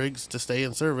those rigs to stay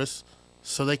in service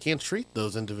so they can treat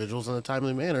those individuals in a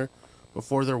timely manner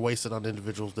before they're wasted on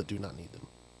individuals that do not need them.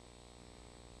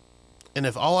 And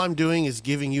if all I'm doing is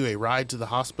giving you a ride to the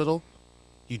hospital,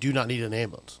 you do not need an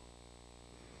ambulance.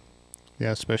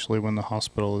 Yeah, especially when the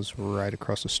hospital is right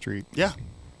across the street. Yeah.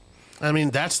 I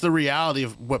mean, that's the reality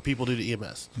of what people do to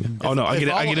EMS. Oh, no, I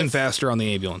get in faster on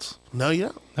the ambulance. No, you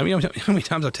don't. I mean, how many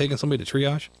times I've taken somebody to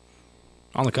triage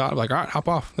on the cot? I'm like, all right, hop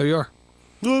off. There you are.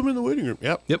 No, I'm in the waiting room.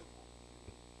 Yep.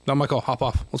 Not my call. Hop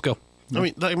off. Let's go. I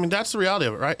mean, that's the reality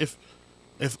of it, right?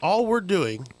 If all we're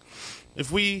doing,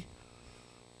 if we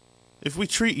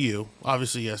treat you,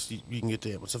 obviously, yes, you can get the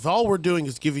ambulance. If all we're doing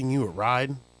is giving you a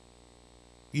ride,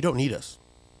 you don't need us.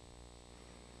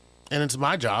 And it's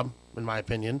my job, in my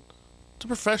opinion, to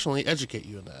professionally educate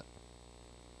you in that.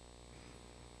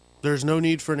 There's no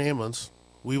need for an ambulance.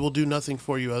 We will do nothing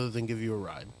for you other than give you a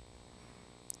ride.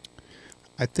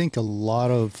 I think a lot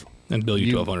of... And bill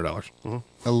you $1,200. Mm-hmm.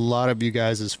 A lot of you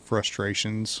guys'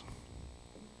 frustrations,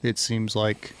 it seems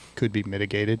like, could be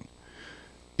mitigated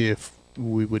if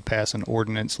we would pass an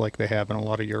ordinance like they have in a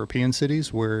lot of European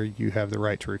cities where you have the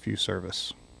right to refuse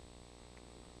service.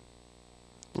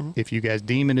 Mm-hmm. If you guys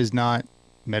deem it is not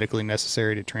medically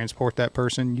necessary to transport that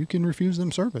person, you can refuse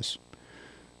them service.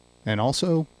 And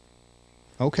also,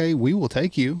 okay, we will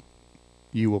take you.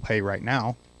 You will pay right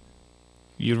now.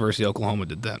 University of Oklahoma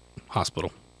did that.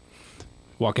 Hospital.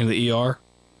 Walk into the ER,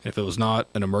 and if it was not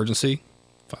an emergency,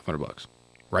 $500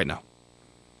 right now.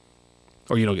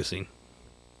 Or you don't get seen.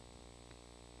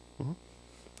 Mm-hmm.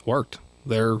 Worked.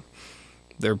 Their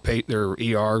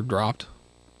ER dropped,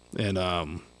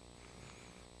 and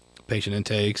patient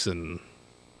intakes and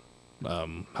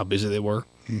how busy they were.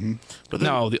 Mm-hmm. But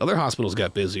now the other hospitals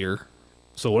got busier.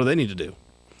 So what do they need to do?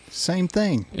 Same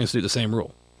thing. Institute the same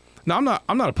rule. Now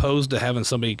I'm not opposed to having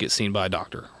somebody get seen by a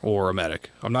doctor or a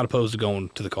medic. I'm not opposed to going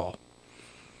to the call.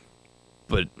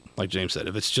 But like James said,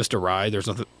 if it's just a ride, there's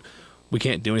nothing. We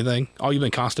can't do anything. Oh, you've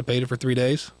been constipated for 3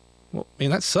 days. Well, man,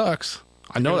 that sucks.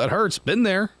 I know that hurts. Been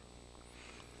there.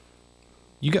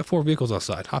 You got 4 vehicles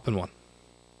outside. Hop in one.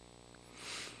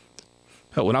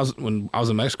 Hell, when I was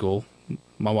in med school,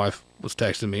 my wife was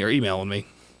texting me or emailing me,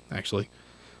 actually,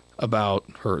 about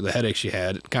the headache she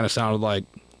had. It kind of sounded like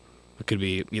it could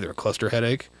be either a cluster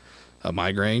headache, a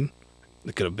migraine.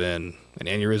 It could have been an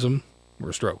aneurysm or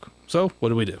a stroke. So what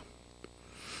do we do?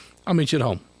 I'll meet you at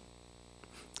home.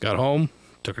 Got home,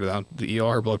 took her down to the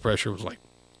ER. Her blood pressure was like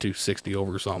 260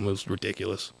 over something. It was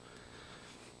ridiculous.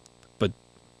 But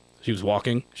she was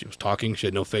walking. She was talking. She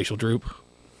had no facial droop,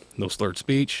 no slurred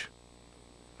speech.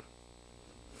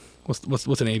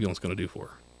 What's an ambulance going to do for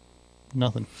her?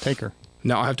 Nothing. Take her.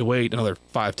 Now I have to wait another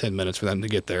 5-10 minutes for them to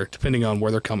get there, depending on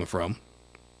where they're coming from.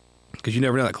 Because you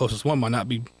never know, that closest one might not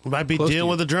be. Might be dealing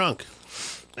with a drunk.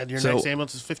 And your next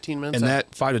ambulance is 15 minutes in out.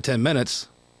 that 5 to 10 minutes,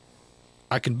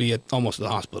 I could be almost at the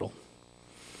hospital.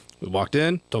 We walked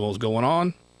in, told them what was going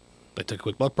on. They took a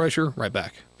quick blood pressure, right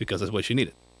back, because that's what she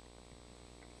needed.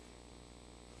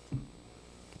 I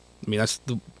mean,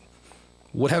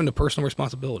 what happened to personal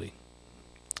responsibility?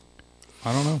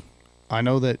 I don't know. I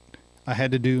know that I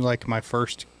had to do like my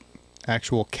first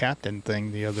actual captain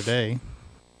thing the other day.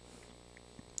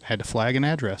 Had to flag an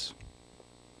address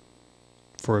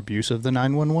for abuse of the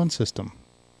 911 system.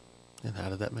 And how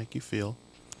did that make you feel?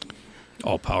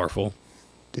 All powerful.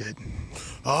 Did.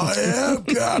 I am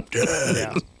captain.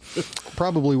 Yeah.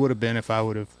 Probably would have been if I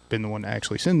would have been the one to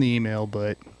actually send the email,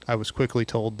 but I was quickly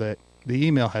told that the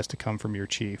email has to come from your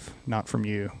chief, not from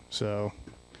you. So,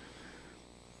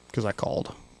 because I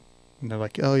called. And they're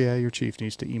like, oh, yeah, your chief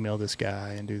needs to email this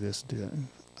guy and do this, do that.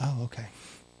 Oh, okay.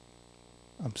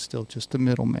 I'm still just a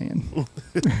middleman.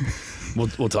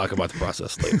 We'll talk about the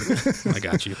process later. I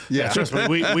got you. Yeah, trust me,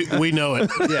 we know it.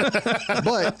 Yeah,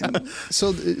 but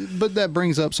that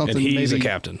brings up something. And he's maybe, a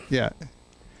captain. Yeah,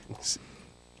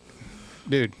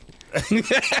 dude.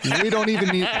 We don't even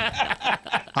need.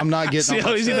 I'm not getting. See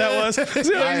how easy that was. See how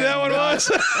easy that one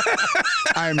was.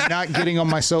 I'm not getting on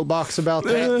my soapbox about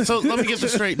that. So let me get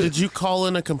this straight. Did you call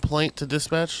in a complaint to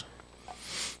dispatch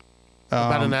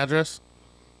about an address?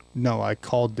 No, I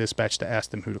called dispatch to ask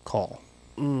them who to call.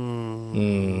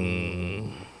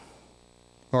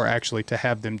 Or actually to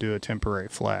have them do a temporary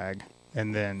flag.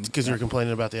 And then... Because you were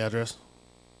complaining about the address?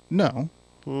 No.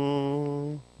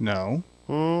 No.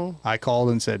 I called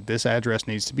and said, this address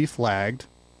needs to be flagged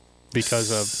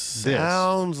because of this.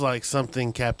 Sounds like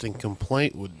something Captain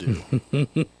Complaint would do.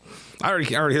 I already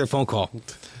hear the phone call.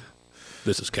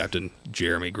 This is Captain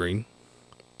Jeremy Green.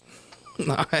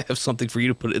 I have something for you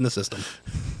to put in the system.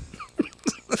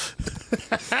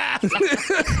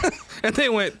 And they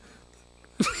went,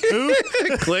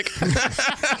 click.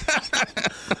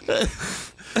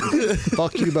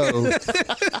 Fuck you both.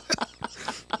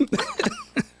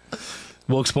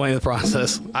 We'll explain the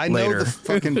process I later. know the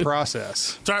fucking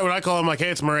process. It's all right when I call him like, hey,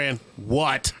 it's Moran.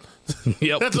 What?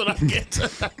 Yep. That's what I get.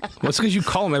 Well, it's because you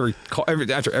call them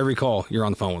after every call, you're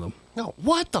on the phone with them. No,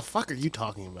 what the fuck are you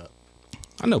talking about?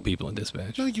 I know people in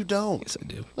dispatch. No, you don't. Yes, I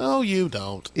do. No, you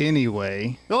don't.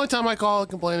 Anyway. The only time I call a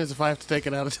complaint is if I have to take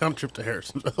an out-of-town trip to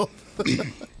Harrisonville.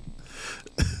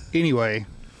 Anyway,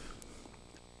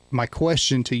 my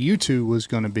question to you two was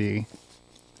going to be,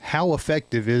 how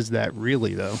effective is that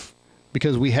really, though?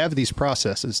 Because we have these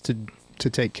processes to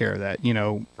take care of that. You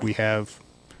know, we have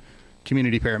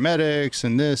community paramedics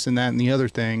and this and that and the other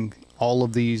thing, all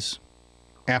of these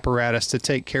apparatus to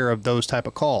take care of those type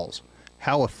of calls.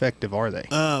 How effective are they?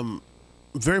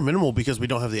 Very minimal because we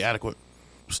don't have the adequate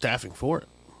staffing for it.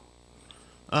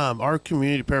 Our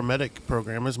community paramedic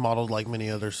program is modeled like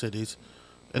many other cities,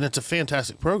 and it's a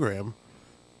fantastic program.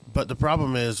 But the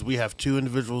problem is we have 2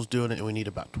 individuals doing it, and we need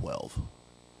about 12.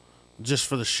 Just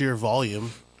for the sheer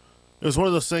volume. It was one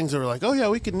of those things that were like, oh, yeah,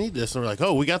 we could need this. And we're like,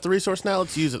 oh, we got the resource now,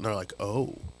 let's use it. And they're like,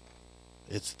 oh,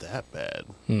 it's that bad.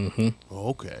 Mm-hmm.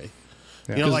 Okay.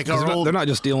 Yeah. You know, like they're not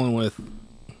just dealing with...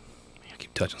 I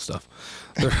keep touching stuff.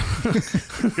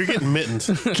 You're getting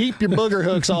mittens. Keep your booger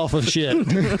hooks off of shit.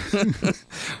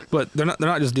 But they're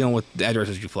not just dealing with the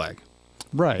addresses you flag.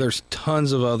 Right. There's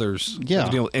tons of others, yeah,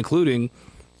 to deal with, including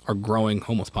our growing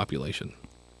homeless population.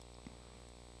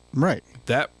 Right.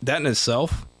 That in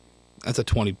itself, that's a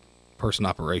 20-person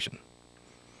operation,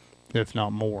 if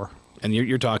not more. And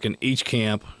you're talking each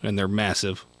camp, and they're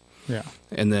massive. Yeah.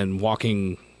 And then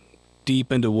walking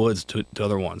deep into woods to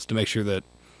other ones to make sure that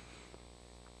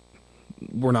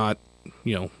we're not,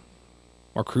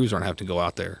 our crews aren't having to go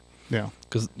out there. Yeah.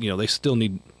 Because, they still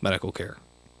need medical care.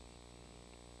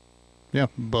 Yeah,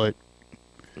 but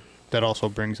that also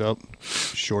brings up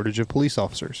shortage of police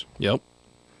officers. Yep.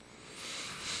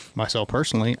 Myself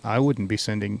personally, I wouldn't be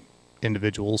sending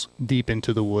individuals deep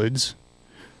into the woods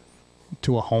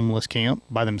to a homeless camp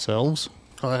by themselves.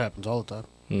 Oh, that happens all the time.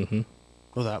 Mm-hmm.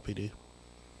 Without PD.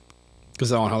 Because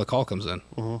that's how the call comes in.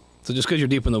 Mm-hmm. So just because you're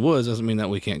deep in the woods doesn't mean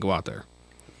that we can't go out there.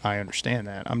 I understand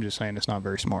that. I'm just saying it's not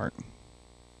very smart.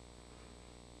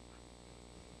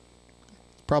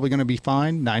 It's probably going to be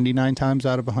fine 99 times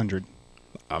out of 100.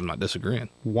 I'm not disagreeing.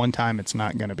 One time it's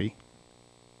not going to be.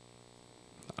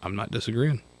 I'm not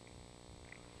disagreeing.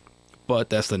 But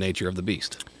that's the nature of the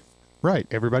beast. Right.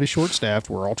 Everybody's short-staffed.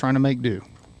 We're all trying to make do.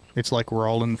 It's like we're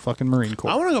all in the fucking Marine Corps.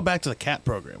 I want to go back to the CAT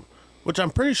program, which I'm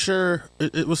pretty sure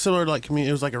it was similar to like community.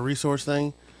 It was like a resource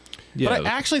thing. Yeah. But I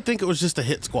actually think it was just a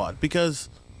hit squad because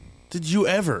did you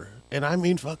ever, and I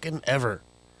mean fucking ever,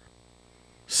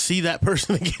 see that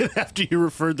person again after you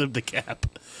referred them to CAP?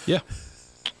 Yeah.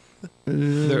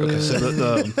 Okay,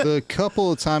 so The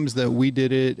couple of times that we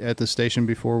did it at the station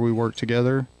before we worked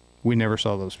together, we never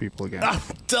saw those people again. I'm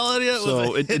telling you, it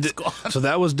was a hit squad. so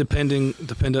that was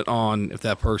dependent on if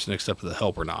that person accepted the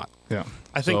help or not. Yeah.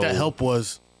 I think that help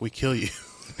was, we kill you.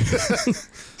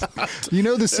 You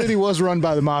know, the city was run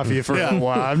by the mafia for a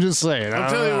while. I'm just saying. I'm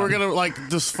telling you, we're going to like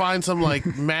just find some like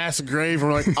mass grave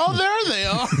and we're like, oh, there they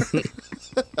are.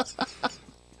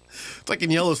 It's like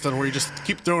in Yellowstone where you just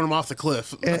keep throwing them off the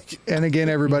cliff. And again,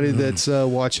 everybody that's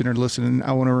watching or listening,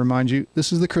 I want to remind you,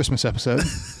 this is the Christmas episode.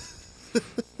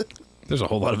 There's a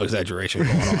whole lot of exaggeration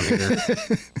going on here.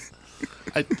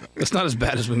 It's not as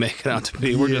bad as we make it out to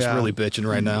be. We're just really bitching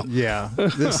right now. Yeah.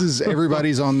 This is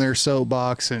everybody's on their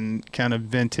soapbox and kind of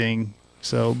venting.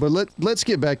 So, but let's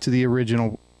get back to the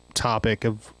original topic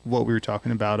of what we were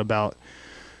talking about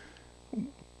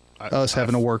us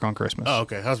having to work on Christmas. Oh,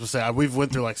 okay. I was going to say, we've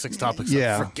went through like 6 topics.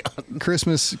 Yeah. I've forgotten.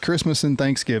 Christmas and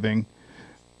Thanksgiving,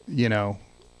 you know,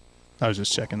 I was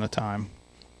just checking the time.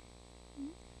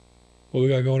 What we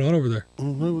got going on over there?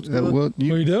 What What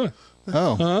are you doing?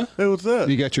 Oh. Huh? Hey, what's that?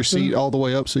 You got your seat all the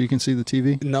way up so you can see the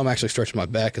TV? No, I'm actually stretching my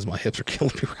back because my hips are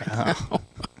killing me right now.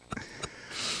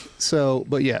 So,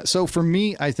 but yeah, so for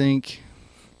me, I think,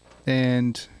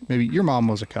 and maybe your mom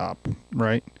was a cop,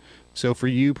 right? So for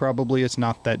you, probably it's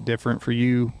not that different. For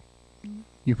you,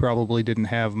 you probably didn't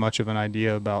have much of an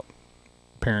idea about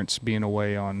parents being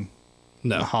away on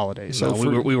the holidays. So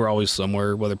we were always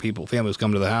somewhere, whether families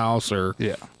come to the house or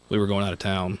yeah, we were going out of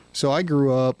town. So I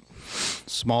grew up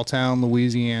small town,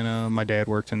 Louisiana. My dad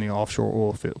worked in the offshore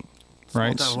oil field.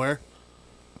 Right? Small town where?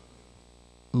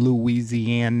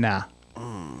 Louisiana.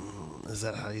 Is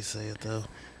that how you say it, though?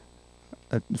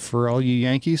 For all you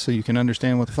Yankees, so you can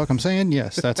understand what the fuck I'm saying,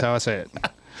 yes, that's how I say it.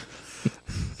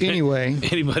 Anyway.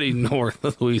 Anybody north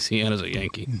of Louisiana is a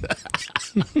Yankee.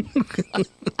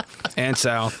 And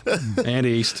south. And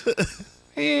east.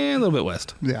 And a little bit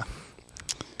west. Yeah.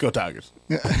 Go Tigers.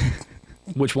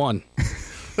 Which one?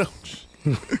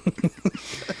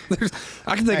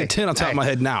 I can think of 10 on top of my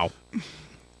head now.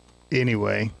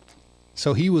 Anyway,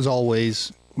 so he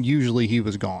was usually he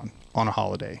was gone on a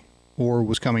holiday or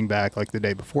was coming back like the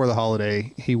day before the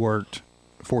holiday. He worked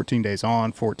 14 days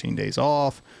on, 14 days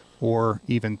off, or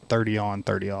even 30 on,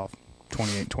 30 off,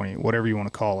 28, 28, whatever you want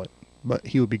to call it. But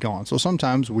he would be gone. So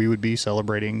sometimes we would be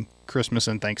celebrating Christmas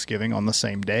and Thanksgiving on the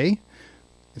same day.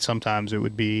 And sometimes it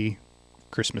would be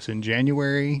Christmas in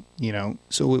January, you know.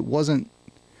 So it wasn't,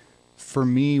 for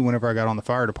me, whenever I got on the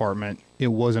fire department, it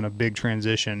wasn't a big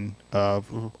transition of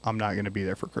I'm not going to be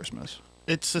there for Christmas.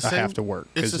 It's the same. I have to work.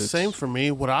 It's the same for me.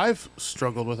 What I've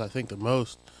struggled with, I think, the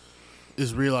most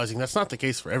is realizing that's not the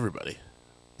case for everybody.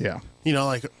 Yeah. You know,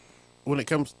 like when it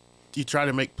comes, you try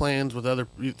to make plans with other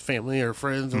family or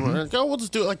friends, and we're like, oh, we'll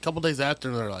just do it like a couple days after,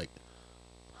 and they're like,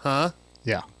 huh?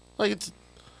 Yeah. Like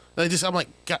I'm like,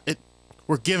 God,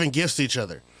 we're giving gifts to each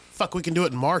other. Fuck, we can do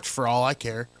it in March for all I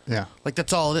care. Yeah. Like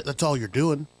that's all you're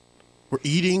doing. We're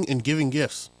eating and giving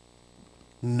gifts.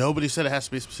 Nobody said it has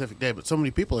to be a specific day, but so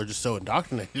many people are just so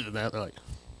indoctrinated in that. They're like,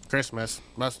 Christmas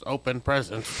must open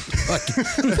presents.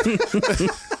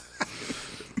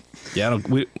 Yeah,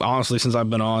 we honestly, since I've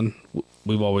been on,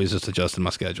 we've always just adjusted my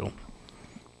schedule.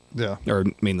 Yeah. Or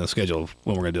I mean the schedule of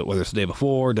when we're gonna do it, whether it's the day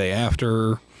before, day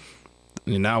after.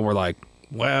 And now we're like,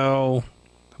 well,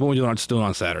 what are we doing? Just doing it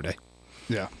on Saturday.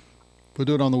 Yeah. We'll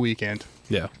do it on the weekend.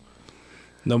 Yeah.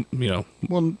 No, you know.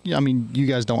 Well, yeah, I mean, you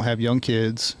guys don't have young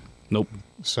kids. Nope.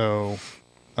 So,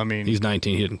 I mean. He's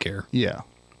 19. He didn't care. Yeah.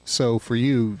 So for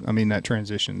you, I mean, that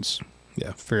transition's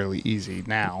fairly easy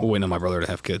now. We're waiting on my brother to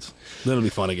have kids. Then it'll be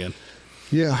fun again.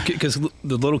 Yeah. Because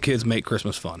the little kids make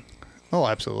Christmas fun. Oh,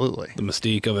 absolutely. The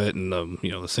mystique of it and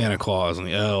the Santa Claus and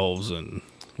the elves and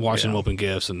watching them open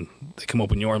gifts, and they come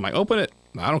open yours. I'm like, open it.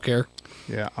 I don't care.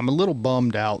 Yeah. I'm a little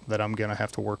bummed out that I'm going to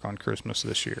have to work on Christmas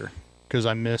this year because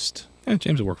I missed. Yeah,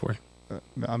 James will work for you.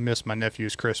 I missed my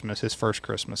nephew's Christmas, his first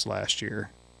Christmas last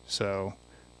year. So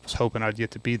was hoping I'd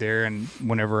get to be there, and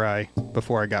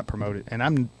before I got promoted, and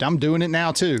I'm doing it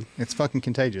now too. It's fucking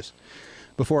contagious.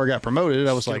 Before I got promoted,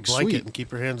 I was Get like, a blanket sweet. and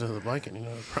keep your hands under the blanket. You know,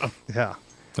 no problem. Yeah,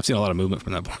 I've seen a lot of movement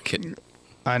from that blanket.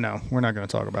 I know. We're not going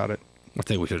to talk about it. I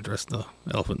think we should address the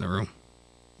elephant in the room.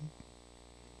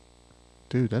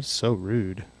 Dude, that's so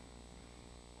rude.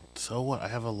 So what? I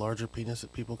have a larger penis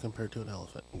that people compare to an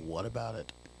elephant. What about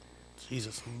it?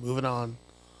 Jesus, moving on.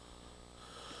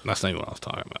 That's not even what I was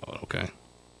talking about, but okay.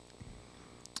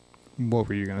 What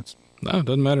were you going to... No, it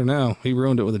doesn't matter now. He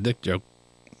ruined it with a dick joke.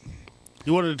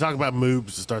 You wanted to talk about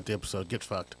moobs to start the episode. Get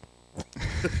fucked.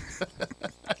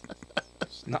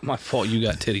 It's not my fault you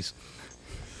got titties.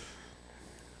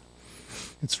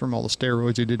 It's from all the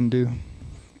steroids you didn't do.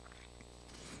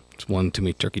 It's one too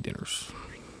many turkey dinners.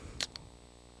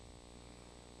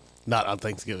 Not on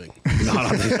Thanksgiving. Not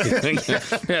on Thanksgiving.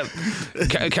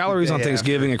 Yeah. Calories on Yeah.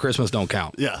 Thanksgiving and Christmas don't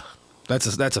count. Yeah. That's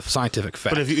a scientific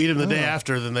fact. But if you eat them the day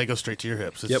after, then they go straight to your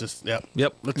hips. It's Yep. just, yep.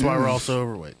 Yep. That's why we're all so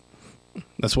overweight.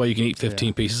 That's why you can eat 15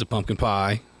 Yeah. pieces of pumpkin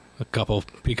pie, a couple of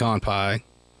pecan pie.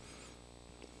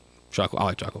 Chocolate. I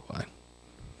like chocolate pie.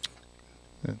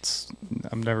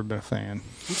 I've never been a fan.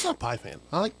 I'm just not a pie fan.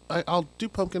 I'll do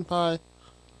pumpkin pie.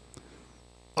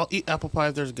 I'll eat apple pie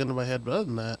if there's a gun to my head, but other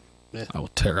than that, yeah. I will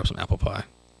tear up some apple pie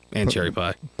and cherry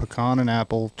pie. Pecan and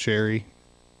apple, cherry.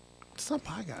 It's not a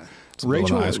pie guy.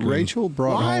 Rachel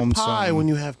brought Why home pie some... when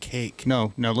you have cake?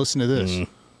 No, listen to this. Mm.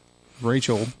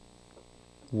 Rachel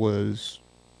was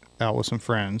out with some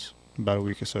friends about a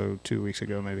week or so, 2 weeks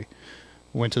ago maybe.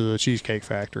 Went to the Cheesecake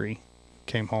Factory,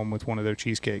 came home with one of their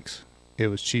cheesecakes. It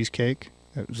was cheesecake.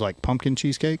 It was like pumpkin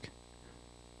cheesecake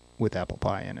with apple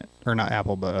pie in it. Or not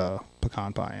apple, but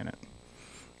pecan pie in it.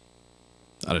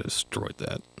 I destroyed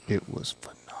that. It was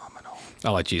phenomenal.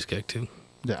 I like cheesecake too.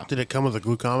 Yeah. Did it come with a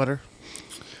glucometer?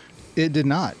 It did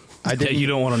not. I Yeah, didn't. you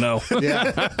don't want to know.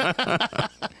 Yeah.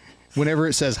 Whenever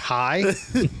it says hi,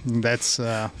 that's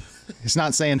it's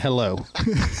not saying hello.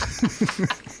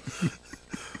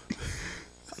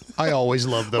 I always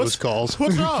love those calls.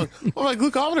 What's wrong? Well, my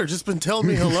glucometer just been telling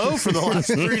me hello for the last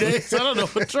 3 days. I don't know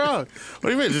what's wrong. What do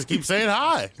you mean? Just keep saying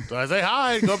hi. So I say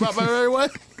hi and go about my merry way.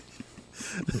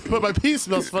 But my pee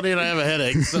smells funny and I have a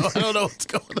headache, so I don't know what's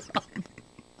going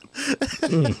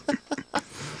on.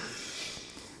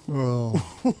 Well,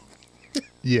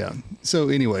 yeah. So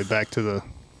anyway, back to the...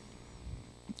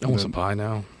 I want some pie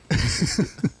now. I'm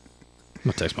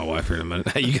gonna text my wife here in a minute.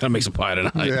 Hey, you gotta make some pie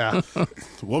tonight. Yeah.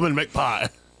 Woman make pie.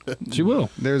 She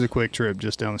will. There's a quick trip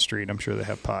just down the street. I'm sure they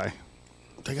have pie.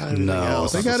 They got everything No,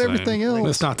 else. They it's not got the same. everything else.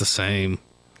 It's not the same.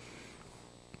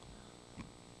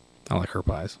 I like her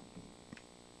pies.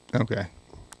 Okay.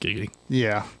 Giggity.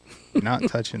 Yeah. Not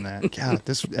touching that. God,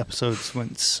 this episode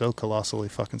went so colossally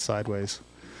fucking sideways.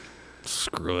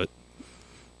 Screw it.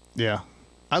 Yeah.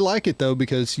 I like it, though,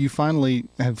 because you finally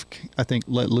have, I think,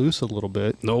 let loose a little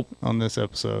bit Nope. on this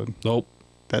episode. Nope.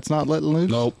 That's not letting loose?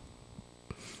 Nope.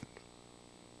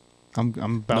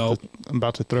 I'm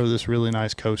about to throw this really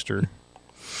nice coaster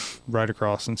right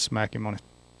across and smack him on his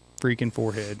freaking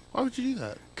forehead. Why would you do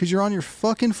that? Because you're on your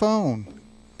fucking phone.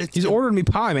 He's ordering me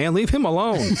pie, man. Leave him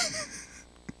alone.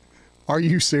 Are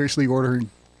you seriously ordering?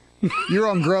 You're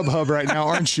on Grubhub right now,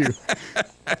 aren't you?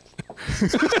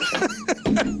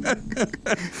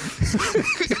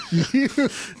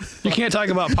 You can't talk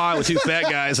about pie with two fat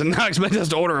guys and not expect us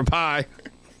to order a pie.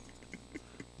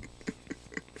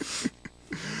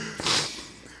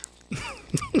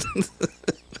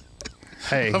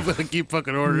 Hey. I'm gonna keep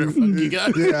fucking ordering. Fuck you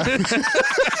guys. Yeah.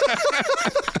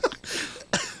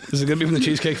 Is it gonna be from the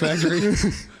Cheesecake Factory?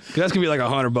 'Cause that's gonna be like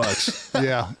 $100.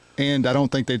 Yeah. And I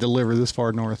don't think they deliver this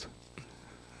far north.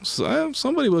 So,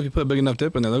 somebody will put a big enough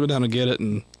tip in there. They'll go down and get it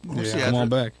and Yeah. come on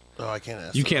back. Oh, I can't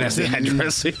ask. You can't ask the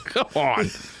address. Come on.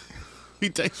 He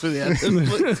takes for the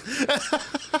address.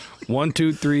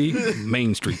 123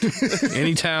 Main Street,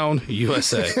 Anytown,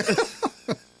 USA.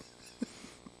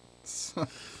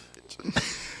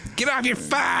 Get off your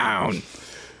phone.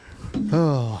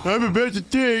 I'm about to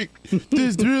take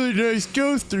this really nice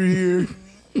coaster here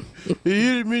and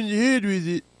hit him in the head with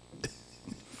it.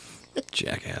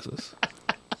 Jackasses.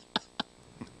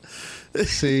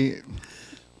 See.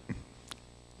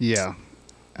 Yeah.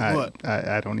 What?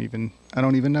 I don't even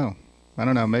know. I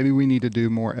don't know. Maybe we need to do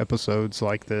more episodes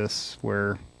like this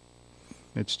where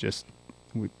it's just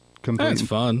complete That's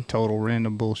fun. total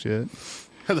random bullshit.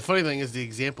 The funny thing is the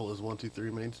example is 123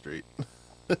 Main Street.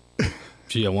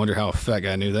 Gee, I wonder how a fat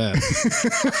guy knew that.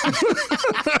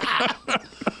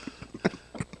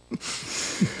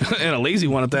 And a lazy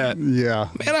one at that. Yeah.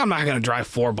 Man, I'm not going to drive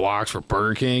 4 blocks for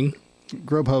Burger King.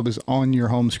 Grubhub is on your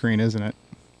home screen, isn't it?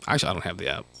 Actually, I don't have the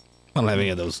app. I don't have any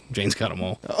of those. Jane's got them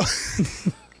all.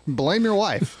 Blame your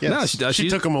wife. Yes. No, she does. She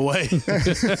took them away.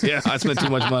 Yeah, I spent too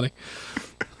much money.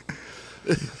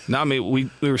 No, I mean, we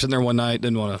were sitting there one night, she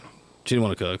didn't want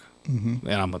to cook. Mm-hmm.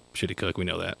 And I'm a shitty cook, we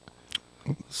know that.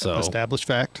 So established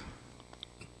fact.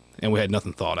 And we had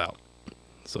nothing thought out.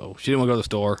 So she didn't want to go to the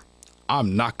store.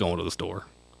 I'm not going to the store.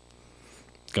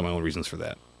 Got my own reasons for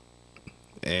that.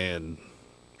 And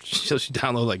so she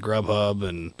downloaded like Grubhub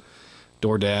and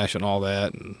DoorDash and all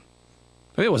that. And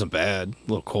I mean, it wasn't bad. A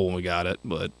little cold when we got it,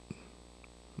 but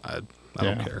I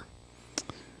don't care.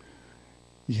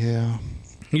 Yeah.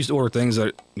 You used to order things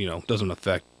that, doesn't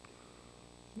affect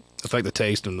the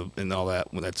taste and all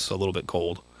that when that's a little bit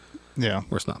cold. Yeah.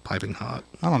 Where it's not piping hot.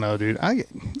 I don't know, dude. I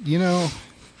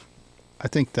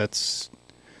think that's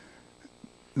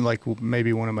like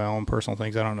maybe one of my own personal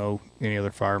things. I don't know any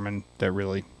other firemen that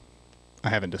really, I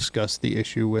haven't discussed the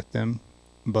issue with them,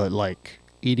 but like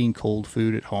eating cold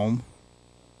food at home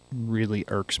really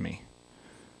irks me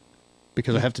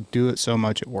because I have to do it so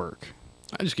much at work.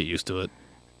 I just get used to it.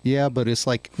 Yeah, but it's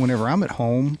like whenever I'm at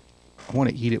home, I want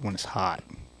to eat it when it's hot.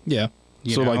 Yeah.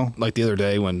 You so know? like the other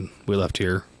day when we left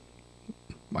here,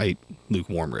 I ate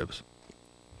lukewarm ribs.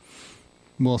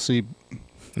 Well, see,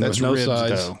 that's there was no ribs,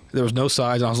 sides. though. There was no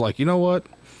sides. And I was like, you know what?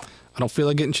 I don't feel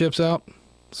like getting chips out,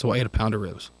 so I ate a pound of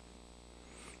ribs.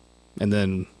 And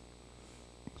then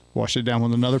Wash it down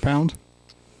with another pound?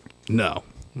 no,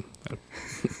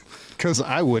 Because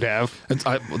I would have.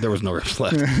 there was no ribs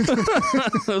left.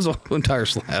 It was an entire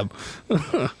slab.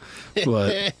 but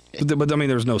I mean,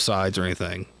 there was no sides or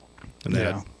anything. And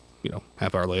then,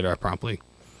 half hour later, I promptly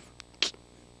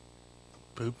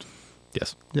pooped.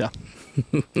 Yes. Yeah.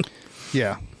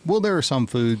 Yeah. Well, there are some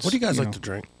foods. What do you guys like to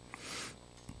drink?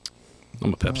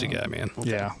 I'm a Pepsi guy, man. Okay.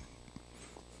 Yeah.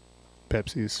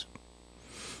 Pepsi's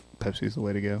the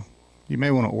way to go. You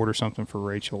may want to order something for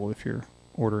Rachel if you're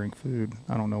ordering food.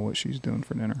 I don't know what she's doing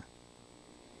for dinner.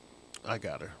 I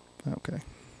got her. Okay.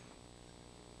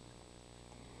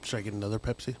 Should I get another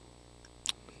Pepsi?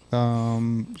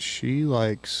 She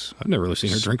likes. I've never really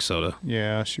seen her drink soda.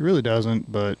 Yeah, she really doesn't,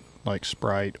 but like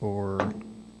Sprite or.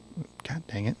 God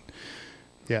dang it.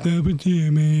 Yeah.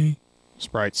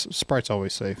 Sprite's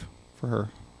always safe for her.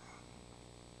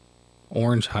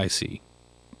 Orange High C.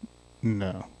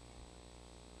 No.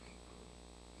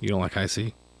 You don't like High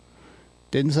C?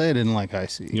 Didn't say I didn't like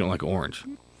icy. You don't like orange?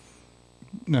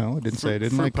 No, I didn't say I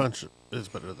didn't fruit like. punch is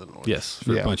better than orange. Yes,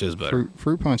 fruit punch is better.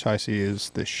 Fruit punch icy is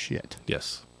the shit.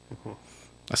 Yes.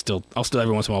 I'll still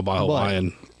every once in a while buy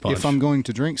Hawaiian punch. If I'm going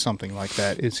to drink something like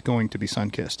that, it's going to be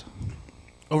Sunkissed.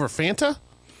 Over Fanta?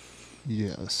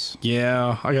 Yes.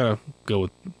 Yeah, I gotta go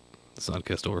with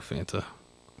Sunkissed over Fanta.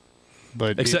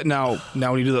 But except now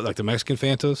when you do that, like the Mexican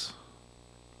Fantas,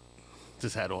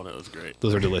 just had one. It was great.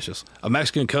 those are delicious. A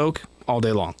Mexican Coke all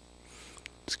day long.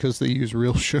 It's because they use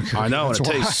real sugar. I know, and it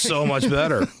tastes so much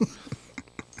better.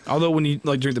 Although when you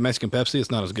drink the Mexican Pepsi, it's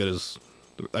not as good as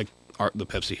the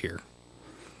Pepsi here.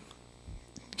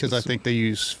 Because I think they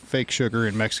use fake sugar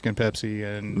in Mexican Pepsi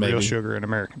and real sugar in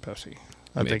American Pepsi.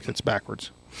 I think it's backwards.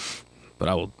 But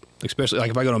I will, especially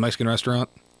if I go to a Mexican restaurant,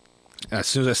 and as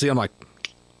soon as I see them, I'm like,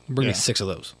 bring me 6 of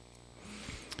those.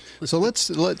 So let's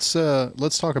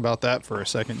talk about that for a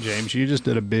second, James. You just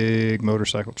did a big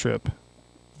motorcycle trip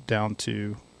down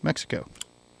to Mexico.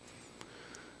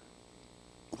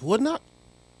 Would not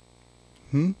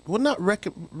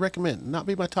recommend. Not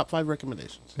be my top 5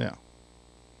 recommendations. Yeah.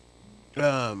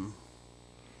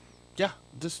 Yeah.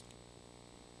 Just.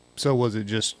 So was it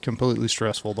just completely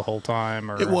stressful the whole time,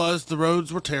 or it was? The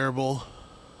roads were terrible.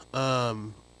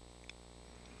 Lots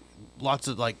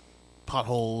of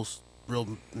potholes,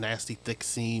 real nasty thick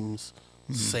seams,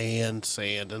 sand,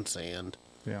 and sand.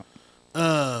 Yeah.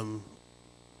 So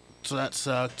that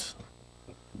sucked.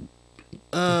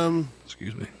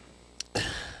 Excuse me.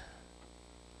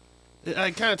 I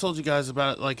kind of told you guys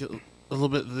about it a little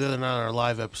bit the other night on our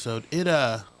live episode.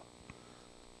 I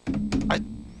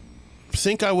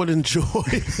think I would enjoy.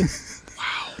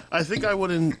 Wow. I think I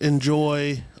would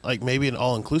enjoy maybe an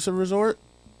all-inclusive resort.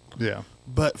 Yeah.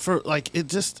 But for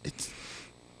it's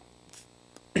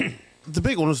the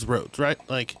big one is the roads, right?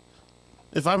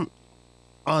 If I'm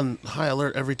on high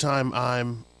alert every time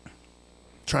I'm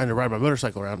trying to ride my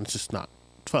motorcycle around, it's just not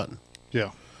fun.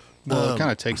 Yeah. Well, it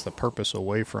kind of takes the purpose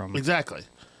away from. Exactly.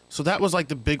 So that was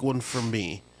the big one for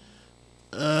me.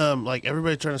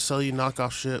 Everybody trying to sell you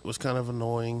knockoff shit was kind of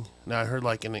annoying. Now I heard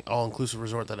in an all-inclusive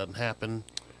resort that doesn't happen.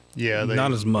 Yeah,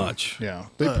 not as much. Yeah,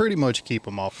 they pretty much keep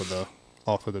them off of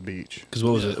the beach. Because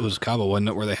what was it? It was Cabo, wasn't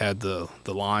it, where they had the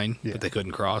line that they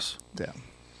couldn't cross? Yeah.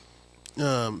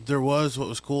 There was what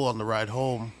was cool on the ride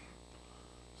home.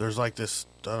 there's like this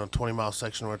 20-mile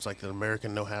section where it's like the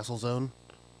American no hassle zone,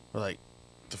 where like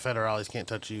the federales can't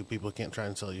touch you, people can't try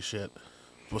and sell you shit.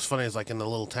 What's funny is like in the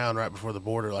little town right before the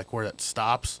border, like where that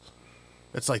stops,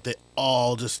 it's like they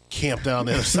all just camped out on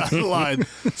the other side of the line.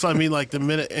 So I mean, like the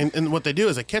minute and what they do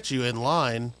is they catch you in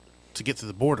line to get to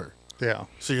the border. Yeah.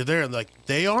 So you're there and like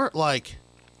they aren't like,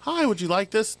 "Hi, would you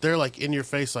like this?" They're like in your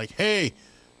face, like, "Hey,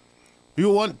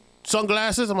 you want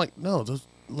sunglasses?" I'm like, "No, those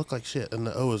look like shit," and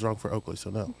the O is wrong for Oakley, so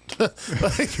no.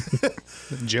 Like,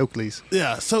 Jokeleys.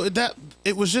 yeah. So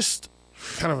it was just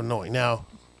kind of annoying. Now,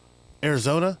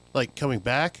 Arizona, like coming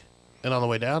back and on the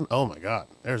way down, oh my God,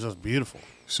 Arizona's beautiful.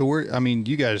 So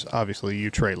you guys, obviously, you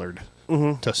trailered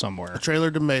to somewhere. I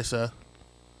trailered to Mesa,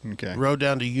 Okay. rode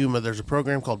down to Yuma. There's a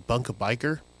program called Bunk a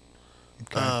Biker,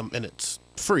 and it's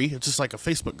free. It's just like a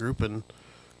Facebook group, and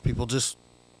people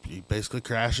you basically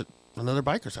crash at another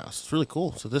biker's house. It's really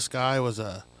cool. So this guy was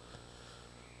a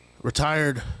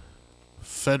retired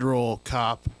federal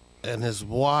cop, and his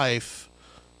wife,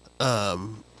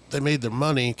 they made their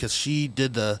money because she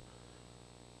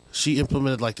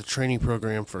implemented like the training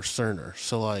program for Cerner.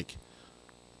 So like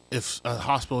if a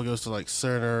hospital goes to like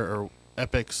Cerner or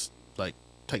Epic's like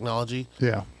technology,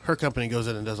 Yeah. her company goes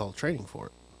in and does all the training for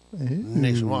it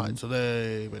nationwide. So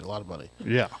they made a lot of money.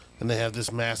 Yeah. And they have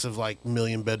this massive like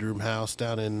 1,000,000-bedroom house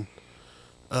down in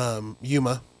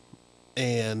Yuma,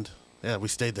 and yeah, we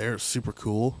stayed there. It was super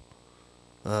cool.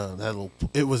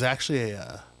 It was actually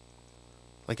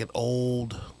like an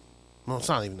old. Well, it's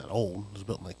not even that old. It was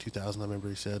built in like 2000. I remember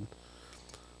he said,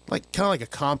 like kind of like a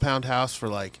compound house for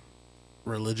like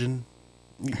religion.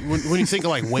 When you think of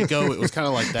like Waco, it was kind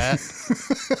of like that.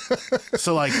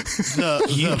 So like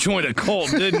You joined a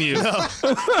cult, didn't you?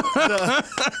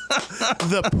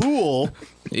 the pool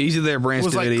Easy there, Branch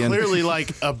was like Davidian. clearly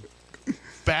like a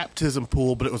baptism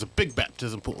pool, but it was a big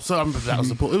baptism pool. So that was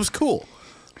the pool. It was cool.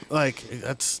 Like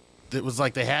it was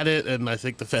like they had it, and I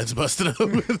think the feds busted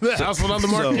them. The house went on the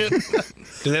market.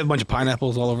 Do they have a bunch of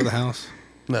pineapples all over the house?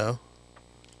 No.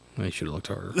 Well, you should have looked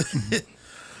harder.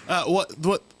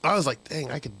 What I was like,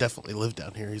 dang, I could definitely live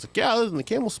down here. He's like, yeah, I live in the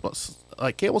camel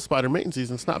spider mating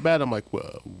season. It's not bad. I'm like,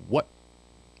 what?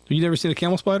 You never seen a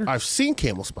camel spider? I've seen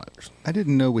camel spiders. I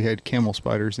didn't know we had camel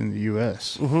spiders in the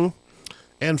U.S.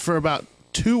 And for about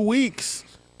 2 weeks,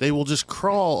 they will just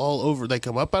crawl all over. They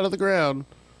come up out of the ground,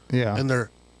 Yeah. and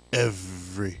they're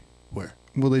everywhere.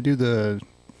 Well, they do the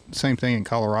same thing in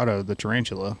Colorado, the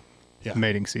tarantula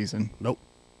mating season. Nope.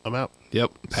 I'm out.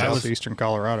 Yep. Southeastern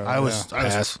Colorado. I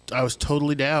was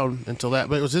totally down until that,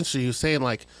 but it was interesting. He was saying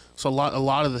like, so a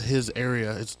lot of his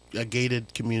area, it's a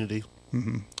gated community.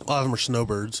 Mm-hmm. A lot of them are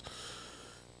snowbirds,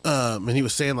 and he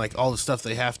was saying like all the stuff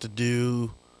they have to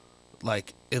do,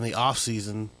 like in the off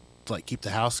season, to like keep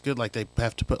the house good. Like they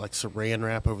have to put like saran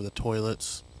wrap over the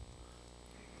toilets,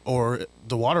 or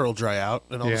the water will dry out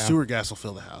and all the sewer gas will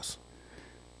fill the house.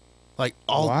 Like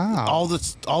all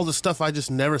the stuff I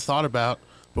just never thought about.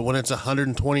 But when it's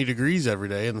 120 degrees every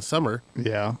day in the summer, and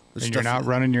you're not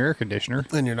running your air conditioner,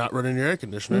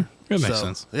 it makes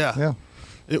sense. Yeah.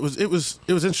 It was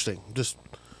interesting. Just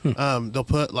they'll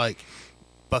put like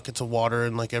buckets of water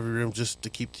in like every room just to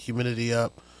keep the humidity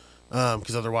up,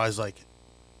 because otherwise like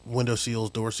window seals,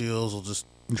 door seals will just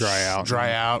dry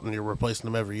out, and you're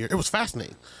replacing them every year. It was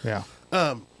fascinating. Yeah.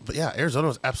 But yeah, Arizona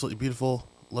was absolutely beautiful.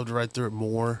 Love to ride through it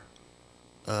more.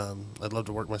 I'd love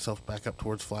to work myself back up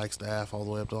towards Flagstaff, all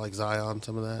the way up to like Zion,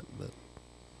 some of that. But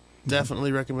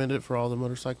definitely recommend it for all the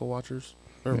motorcycle watchers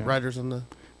or riders in the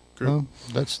group. Well,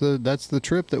 that's the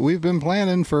trip that we've been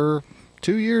planning for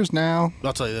 2 years now.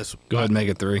 I'll tell you this. Go ahead and make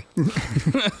it 3.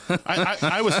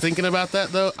 I was thinking about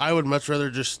that though. I would much rather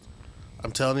just.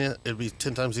 I'm telling you, it'd be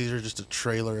 10 times easier just to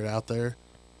trailer it out there.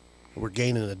 We're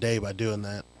gaining a day by doing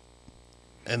that,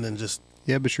 and then just.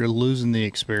 Yeah, but you're losing the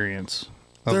experience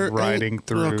of riding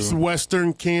through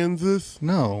Western Kansas.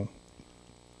 No.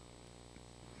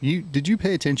 Did you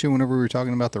pay attention whenever we were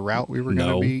talking about the route we were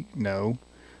going to be? No.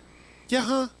 Yeah,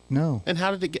 huh? No. And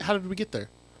how did we get there?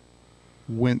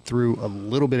 Went through a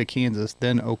little bit of Kansas,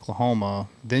 then Oklahoma,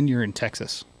 then you're in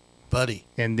Texas. Buddy.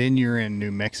 And then you're in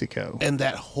New Mexico. And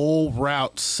that whole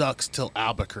route sucks till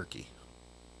Albuquerque.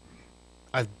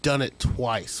 I've done it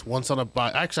twice. Once on a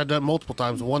bike. Actually, I've done it multiple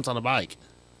times. Once on a bike.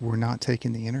 We're not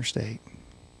taking the interstate.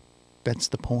 That's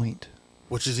the point.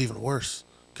 Which is even worse.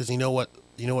 Because you know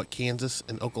what Kansas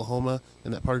and Oklahoma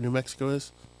and that part of New Mexico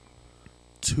is?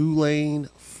 2-lane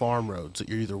farm roads that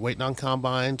you're either waiting on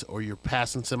combines or you're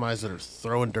passing semis that are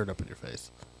throwing dirt up in your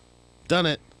face. Done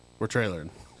it. We're trailering.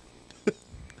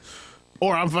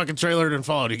 Or I'm fucking trailered and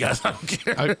followed you guys. I don't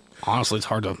care. Honestly, it's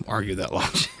hard to argue that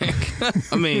logic.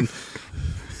 I mean,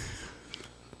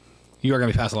 You are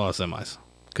going to be passing a lot of semis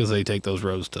because they take those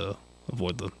roads to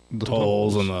avoid the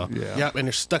tolls and the Yeah, and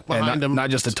you're stuck behind them. Not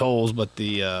just the tolls, but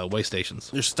the way stations.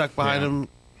 You're stuck behind them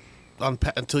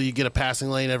until you get a passing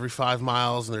lane every 5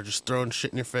 miles, and they're just throwing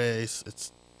shit in your face.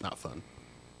 It's not fun.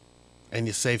 And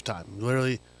you save time.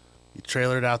 Literally, you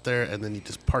trailer it out there, and then you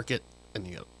just park it, and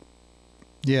you go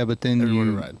Yeah, but then everywhere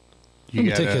to ride. You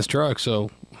can take his truck,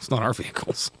 so it's not our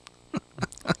vehicles.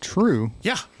 True.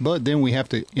 Yeah. But then we have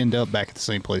to end up back at the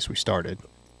same place we started.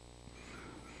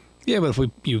 Yeah, but if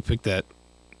you pick that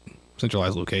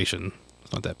centralized location,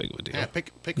 it's not that big of a deal. Yeah,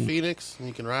 pick Phoenix, and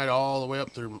you can ride all the way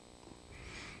up through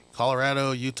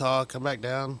Colorado, Utah, come back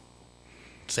down,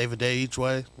 save a day each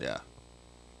way. Yeah,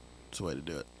 it's the way to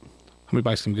do it. How many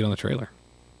bikes can we get on the trailer?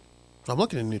 I'm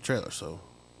looking at a new trailer, so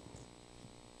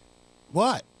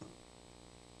what?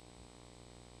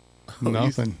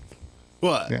 Nothing.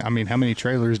 What? Yeah, I mean, how many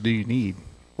trailers do you need?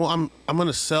 Well, I'm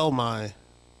gonna sell my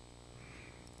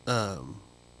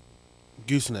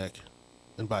gooseneck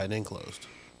and buy an enclosed.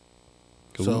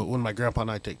 Cool. So when my grandpa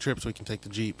and I take trips, we can take the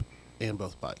Jeep and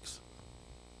both bikes.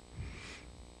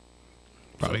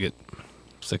 Probably get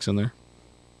 6 in there.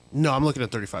 No, I'm looking at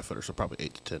 35 footer, so probably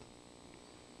 8 to 10.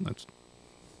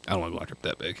 I don't want to go on a trip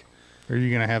that big. Are you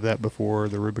going to have that before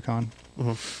the Rubicon?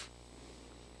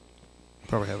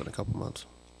 Probably have it in a couple months.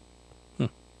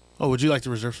 Oh, would you like to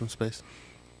reserve some space?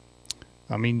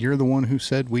 I mean, you're the one who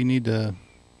said we need to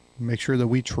make sure that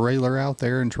we trailer out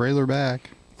there and trailer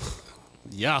back.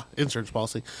 Yeah, insurance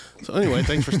policy. So anyway,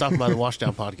 thanks for stopping by the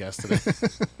Washdown podcast today.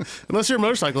 Unless you're a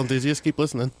motorcycle enthusiast, keep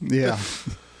listening. Yeah.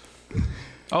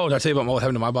 Oh, did I tell you about what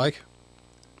happened to my bike?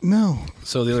 No.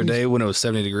 So the other day when it was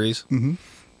 70 degrees,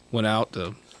 went out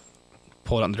to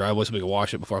pull it out in the driveway so we could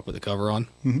wash it before I put the cover on.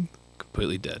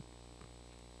 Completely dead.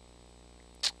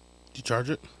 Did you charge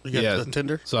it? You got the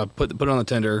tender? So I put it on the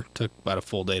tender. Took about a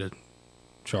full day to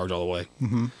charge all the way.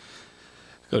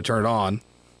 Go turn it on.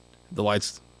 The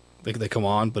lights, they come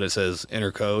on, but it says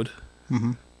enter code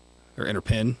or enter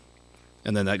pin,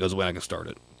 and then that goes away and I can start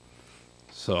it.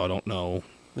 So I don't know.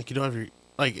 Like you don't have your,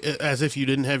 like as if you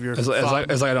didn't have your As fob. like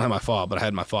I don't have my fob, but I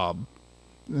had my fob.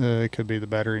 It could be the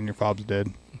battery in your fob's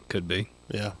dead. Could be.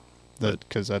 Yeah.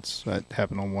 Because that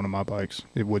happened on one of my bikes.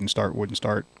 It wouldn't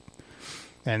start.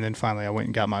 And then finally I went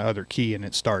and got my other key and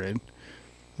it started.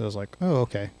 I was like, oh,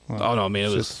 okay. Well, Oh no, I mean it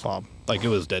it's was just the fob. like it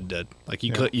was dead. Like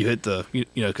you hit the you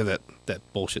know because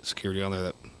that bullshit security on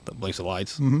there that blinks the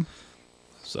lights.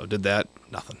 So did that,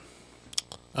 nothing.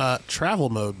 Travel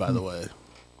mode, by the way.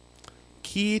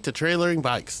 Key to trailering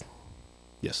bikes.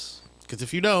 Yes. Because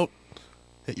if you don't,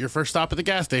 at your first stop at the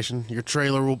gas station, your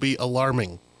trailer will be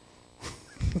alarming.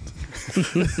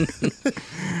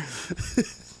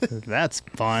 That's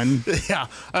fun. Yeah.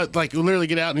 Like, you'll literally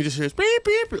get out and you just hear beep,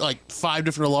 beep, like 5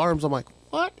 different alarms. I'm like,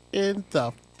 what in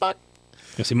the fuck?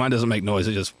 Yeah, see, mine doesn't make noise;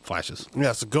 it just flashes.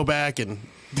 Yeah, so go back and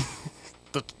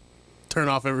turn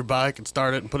off every bike and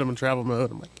start it and put them in travel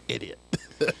mode. I'm like, idiot.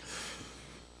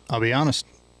 I'll be honest.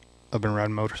 I've been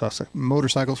riding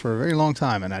motorcycles for a very long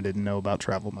time, and I didn't know about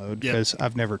travel mode because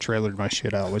I've never trailered my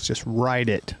shit out. Let's just ride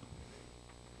it.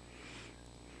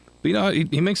 But you know,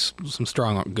 he makes some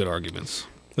strong, good arguments.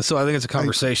 So I think it's a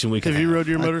conversation we can Have you rode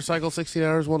your motorcycle 16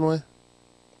 hours one way?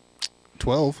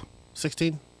 12.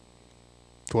 16?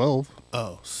 12.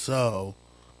 Oh, so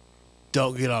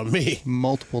don't get on me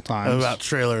Multiple times. about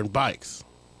trailer and bikes.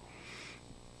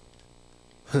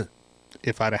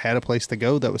 If I'd have had a place to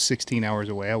go that was 16 hours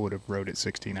away, I would have rode it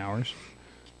 16 hours.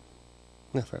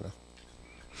 Yeah, fair enough.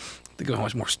 Think of how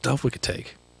much more stuff we could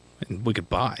take and we could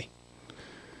buy.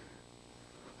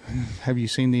 Have you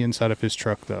seen the inside of his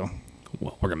truck, though?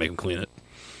 Well, we're gonna make him clean it.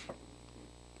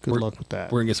 Good luck with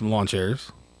that. We're gonna get some lawn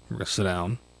chairs. We're gonna sit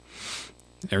down.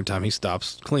 Every time he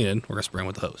stops cleaning, we're gonna spray him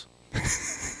with the hose.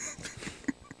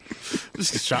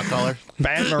 Just a shot collar.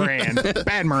 Bad Moran.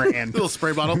 Bad Moran. Little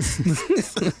spray bottle.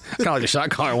 Kind of like a shot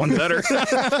collar, one better.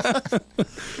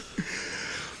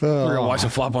 We're gonna watch him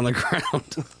flop on the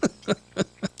ground.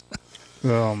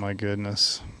 Oh, my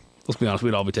goodness. Let's be honest,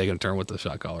 we'd all be taking a turn with the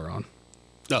shot collar on.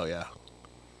 Oh, yeah.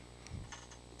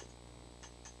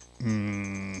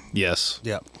 Yes.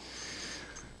 Yeah.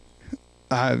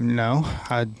 No.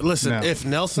 Listen, no. if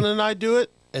Nelson and I do it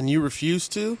and you refuse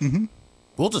to,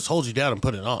 we'll just hold you down and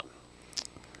put it on.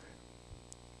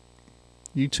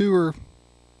 You two are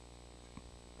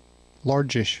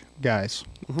largish guys.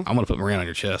 I'm gonna put Moran on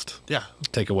your chest. Yeah.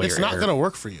 Take away It's your not air. going to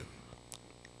work for you.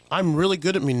 I'm really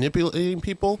good at manipulating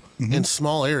people in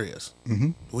small areas.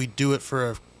 We do it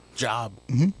for a job.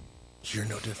 You're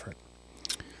no different.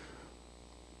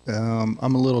 I'm a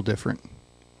little different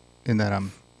in that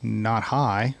I'm not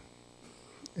high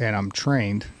and I'm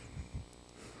trained.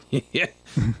 Yeah.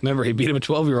 Remember, he beat him a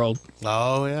 12-year-old.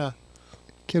 Oh, yeah.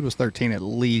 Kid was 13 at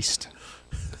least.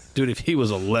 Dude, if he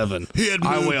was 11,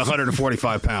 I weigh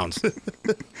 145 pounds.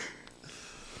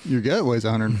 Your gut weighs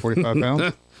 145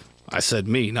 pounds. I said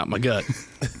me, not my gut.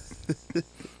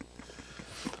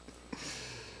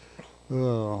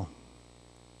 Oh.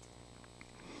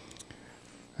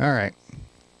 All right.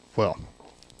 Well,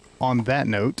 on that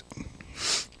note,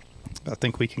 I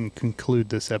think we can conclude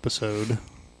this episode.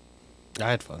 I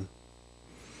had fun.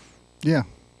 Yeah.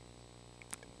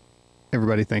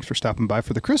 Everybody, thanks for stopping by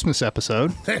for the Christmas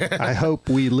episode. I hope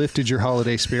we lifted your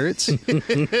holiday spirits.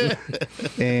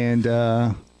 And,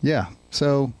 yeah.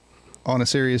 So, on a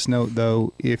serious note,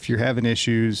 though, if you're having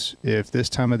issues, if this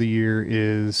time of the year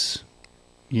is,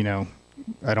 you know,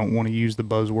 I don't want to use the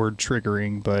buzzword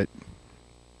triggering, but,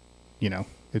 you know,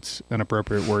 it's an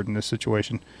appropriate word in this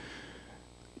situation.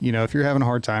 You know, if you're having a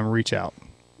hard time, reach out.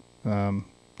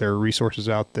 There are resources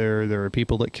out there. There are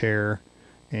people that care.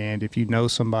 And if you know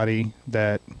somebody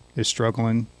that is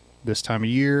struggling this time of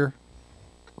year,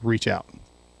 reach out.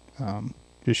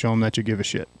 Just show them that you give a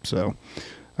shit. So,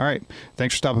 all right.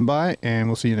 Thanks for stopping by, and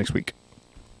we'll see you next week.